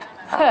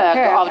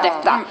skräphög av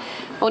detta.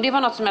 Och det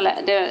var något som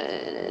det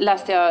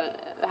läste jag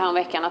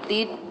häromveckan, att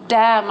det är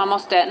där man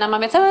måste, när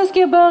man vet vad ska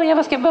jag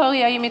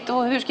börja i mitt,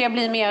 hur ska jag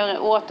bli mer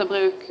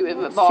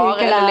återbrukbar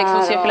eller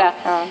liksom cirkulär.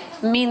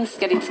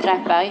 Minska ditt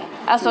skräpberg.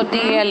 Alltså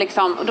det är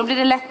liksom, och då blir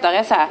det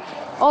lättare så här.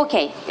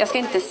 Okej, jag ska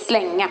inte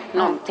slänga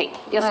någonting.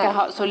 Jag ska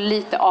ha så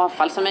lite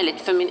avfall som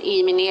möjligt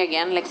i min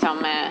egen liksom,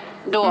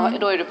 då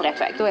är du på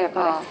rätt väg. Då är jag på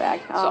rätt väg.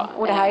 Ja.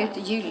 Och det här är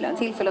ett gyllene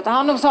tillfälle att ta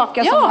hand om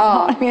saker som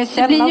har med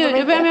det blir ju,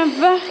 det börjar med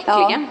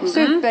verkligen.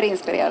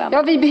 Superinspirerande.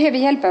 Ja, vi behöver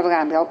hjälpa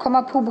varandra och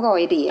komma på bra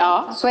idéer.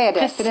 Ja, så är det.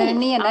 precis. För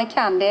den ena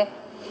kan det,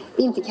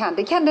 inte kan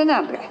det, kan den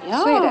andra.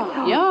 Så är det.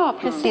 Ja,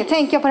 precis. Jag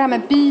tänker på det här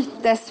med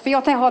bytes, för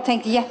jag har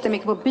tänkt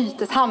jättemycket på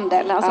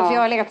byteshandel. Alltså, för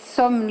jag har legat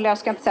sömnlös, jag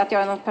ska inte säga att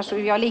jag är någon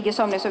person, jag ligger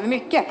sömnlös över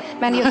mycket.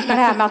 Men just det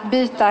här med att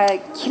byta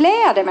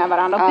kläder med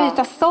varandra och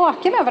byta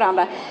saker med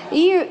varandra.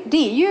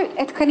 Det är ju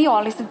ett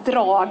genialiskt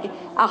drag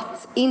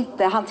att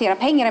inte hantera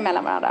pengar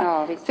emellan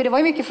varandra. För det var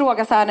ju mycket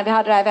fråga så här när vi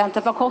hade det här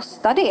eventet, vad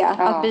kostar det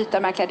att byta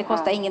med kläder? Det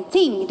kostar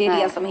ingenting, det är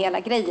det som är hela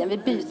grejen. Vi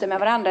byter med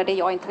varandra det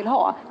jag inte vill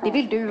ha, det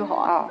vill du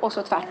ha och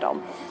så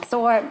tvärtom.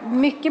 Så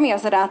mycket mer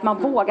sådär att man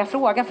vågar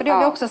fråga. För det har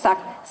vi också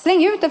sagt.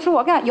 Släng ut en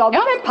fråga. Jag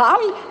behöver en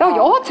pall.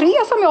 Jag har 3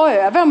 som jag har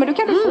över. Men du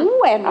kan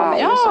få en av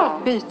mig. Så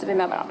byter vi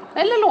med varandra.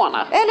 Eller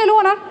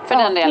lånar. För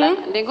den delen.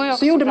 Det går ju också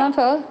så gjorde man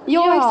förr.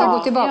 Ja, exakt. Gå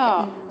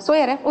tillbaka. Så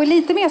är det. Och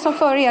lite mer som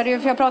förr är det ju.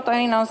 För jag pratade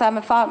innan så här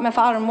med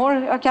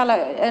farmor. Jag kallar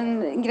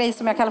en grej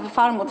som jag kallar för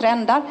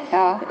farmor-trendar.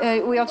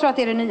 Och jag tror att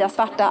det är det nya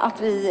svarta.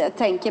 Att vi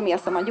tänker mer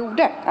som man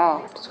gjorde.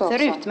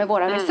 Ser ut med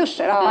våra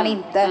resurser. Att man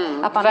inte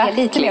att man är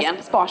lite mer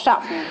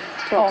sparsam.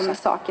 Om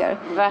saker.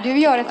 Du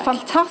gör ett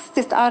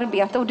fantastiskt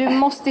arbete och du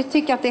måste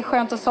tycka att det är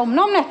skönt att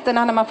somna om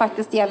nätterna när man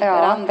faktiskt hjälper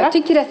andra. Jag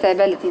tycker detta är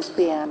väldigt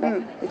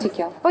inspirerande. Det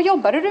tycker jag. Vad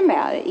jobbade du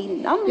med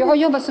innan? Jag har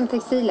jobbat som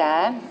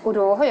textillärare och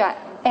då har jag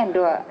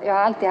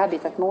har alltid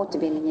arbetat med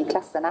återvinning i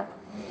klasserna.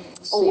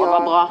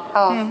 Vad bra.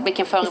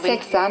 Vilken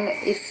förebild.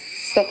 I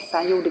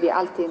sexan gjorde vi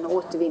alltid en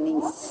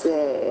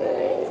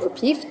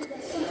återvinningsuppgift.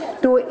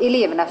 Då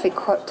eleverna fick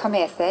ta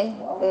med sig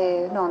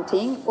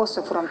någonting och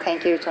så får de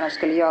tänka ut vad de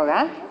skulle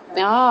göra.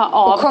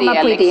 Av komma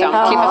det på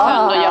liksom. Klippa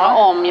sönder och göra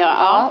om.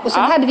 Och så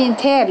hade vi en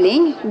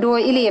tävling då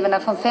eleverna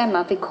från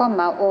 5:an fick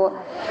komma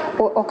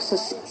och också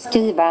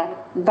skriva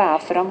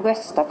varför de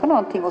röstar på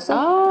någonting och så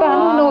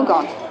vann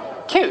någon.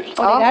 Kul.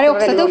 Och det där är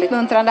också ett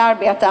uppmuntrande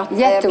arbete att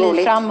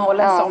bli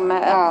framhållen som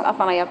att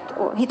man har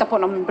hittat på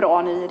någon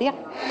bra ny idé.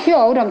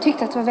 Ja, och de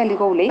tyckte att det var väldigt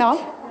roligt.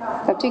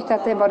 Jag tyckte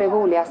att det var det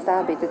roligaste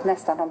arbetet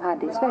nästan de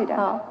hade i slöjden.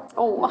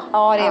 Ja,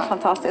 det är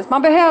fantastiskt.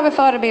 Man behöver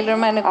förebilder och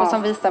människor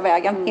som visar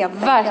vägen. Helt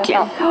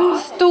verkligen.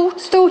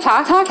 Stort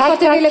tack för att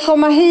du ville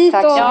komma hit.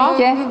 Tack så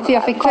mycket för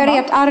jag fick för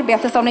ert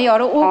arbete som ni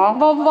gör. Och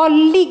var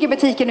ligger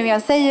butiken nu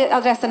igen? Säg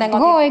adressen en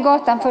gång till.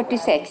 Borggatan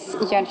 46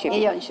 i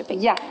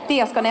Jönköping. Ja,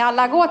 det ska ni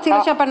alla gå till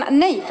och köpa.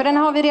 Nej, för den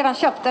har vi redan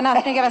köpt, den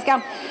här snygga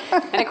väskan.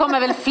 Men det kommer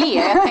väl fler?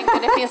 Jag tänkte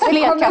det finns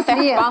fler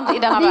kassettband i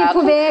denna värld. Vi är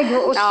på väg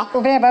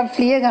och väva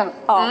fler.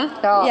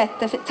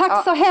 Jättefint.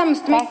 Tack så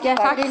hemskt mycket.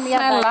 Tack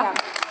snälla.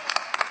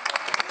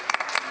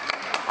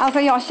 Alltså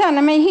jag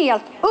känner mig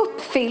helt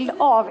uppfylld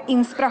av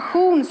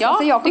inspiration.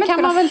 Alltså jag kommer inte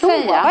kunna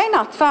sova i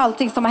natt för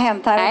allting som har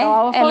hänt här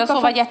idag. Och eller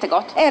sova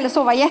jättegott. Eller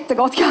sova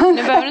jättegott. Nu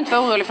behöver du inte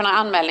vara orolig för några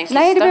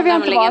anmälningslistor. Nej, det behöver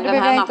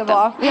jag inte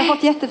vara. Vi har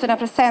fått jättefina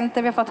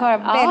presenter. Vi har fått höra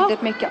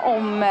väldigt mycket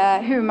om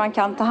hur man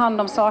kan ta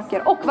hand om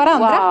saker och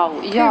varandra.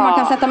 Hur man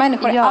kan sätta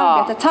människor i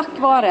arbete tack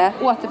vare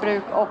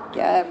återbruk och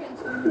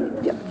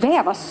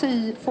väva,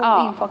 sy, få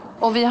in folk.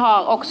 Och vi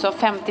har också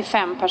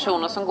 55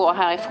 personer som går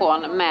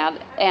härifrån med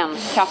en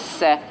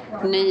kasse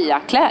nya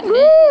kläder.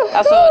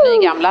 Alltså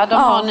nygamla. De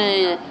har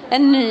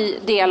en ny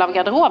del av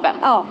garderoben.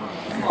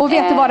 Och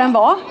vet du vad den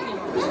var?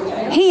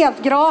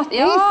 Helt gratis.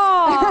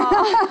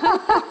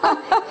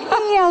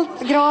 Helt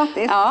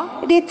gratis.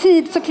 Det är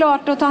tid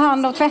såklart att ta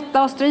hand om,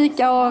 tvätta och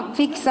stryka och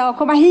fixa och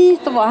komma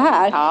hit och vara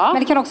här. Men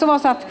det kan också vara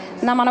så att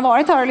när man har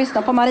varit här och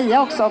lyssnat på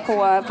Maria också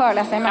på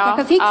föreläsningen. Man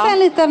kanske fick en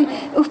liten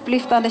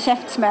upplyftande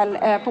käftsmäll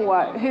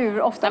på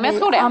hur ofta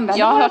vi använder.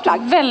 Jag har hört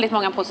väldigt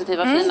många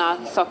positiva fina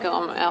saker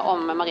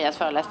om Marias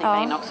föreläsning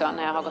där inne också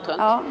när jag har gått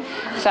runt.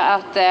 Så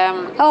att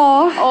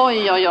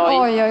oj.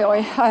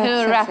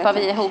 Hur rappar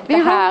vi ihop det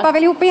här? Vi rappar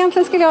väl ihop.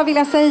 Egentligen skulle jag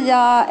vilja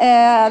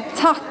säga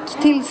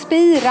tack till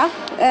Spira.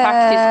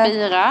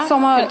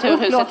 Som har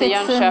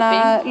upplåtit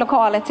sina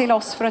lokaler till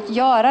oss för att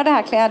göra det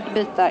här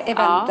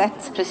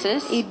klädbytar-eventet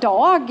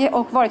idag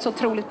och varit så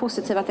otroligt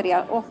positiva till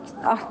det. Och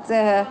att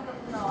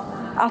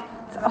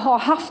ha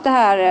haft det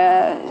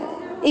här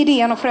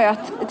idén och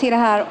fröet till det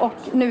här och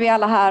nu är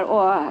alla här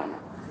och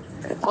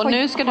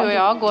nu ska du och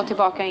jag gå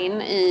tillbaka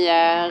in i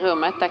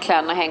rummet där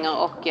kläderna hänger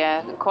och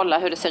kolla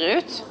hur det ser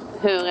ut.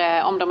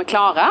 Om de är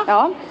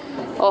klara.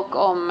 Och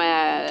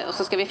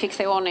så ska vi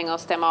fixa i ordning och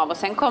stämma av. Och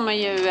sen kommer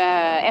ju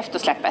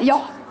eftersläppet.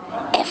 Ja,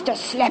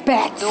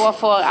 eftersläppet. Då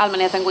får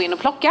allmänheten gå in och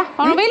plocka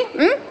om de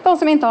vill. De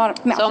som inte har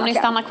med. Så om ni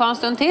stannar kvar en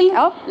stund till,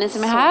 ni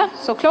som är här.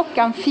 Så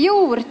klockan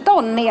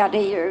 14 är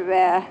det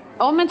ju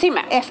om en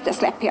timme.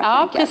 Eftersläpp helt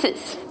enkelt.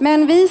 Precis.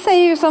 Men vi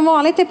säger ju som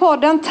vanligt i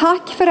podden,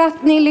 tack för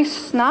att ni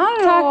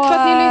lyssnar.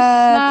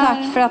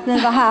 Tack för att ni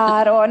var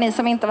här och ni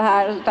som inte var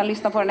här utan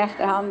lyssnar på den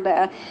efterhand.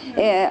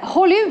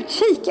 Håll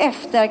utkik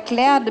efter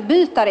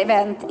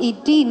klädbytar-event i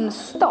din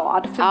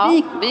stad. För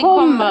vi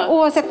kommer,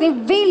 oavsett ni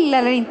vill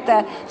eller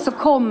inte, så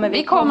kommer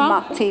vi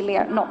komma till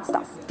er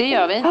någonstans. Det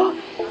gör vi.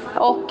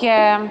 Och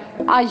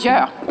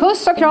adjö.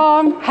 Puss och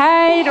kram.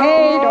 Hej då.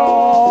 Hej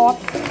då.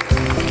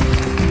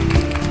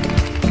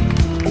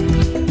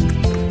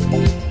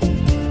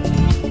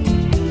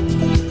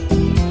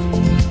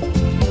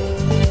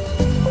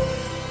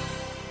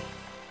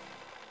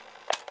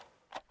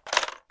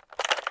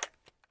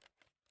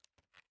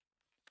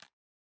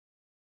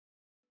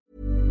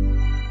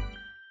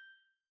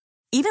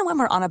 Even when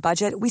we're on a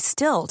budget, we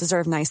still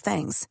deserve nice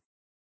things.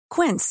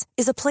 Quince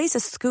is a place to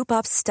scoop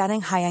up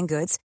stunning high-end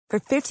goods for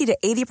 50 to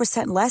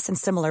 80% less than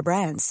similar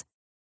brands.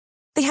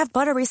 They have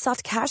buttery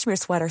soft cashmere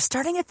sweaters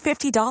starting at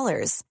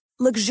 $50,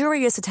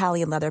 luxurious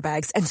Italian leather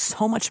bags, and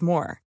so much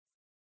more.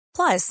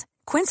 Plus,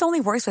 Quince only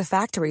works with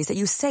factories that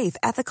use safe,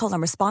 ethical,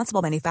 and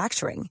responsible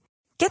manufacturing.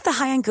 Get the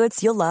high-end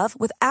goods you'll love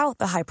without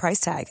the high price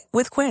tag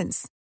with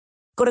Quince.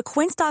 Go to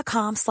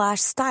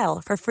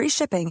quince.com/style for free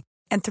shipping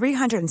and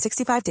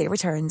 365-day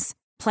returns.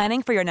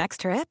 Planning for your next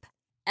trip?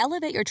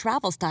 Elevate your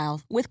travel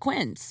style with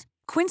Quince.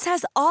 Quince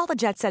has all the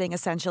jet-setting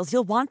essentials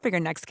you'll want for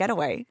your next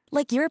getaway,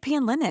 like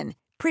European linen,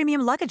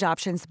 premium luggage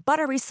options,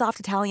 buttery soft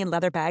Italian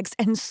leather bags,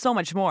 and so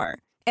much more.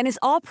 And is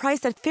all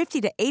priced at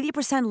 50 to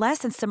 80% less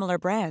than similar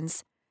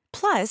brands.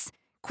 Plus,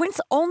 Quince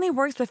only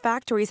works with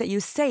factories that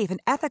use safe and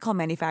ethical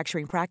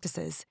manufacturing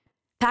practices.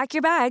 Pack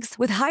your bags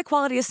with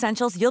high-quality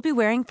essentials you'll be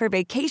wearing for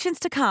vacations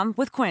to come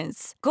with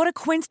Quince. Go to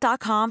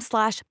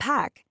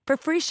quince.com/pack for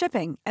free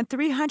shipping and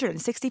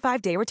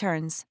 365-day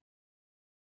returns.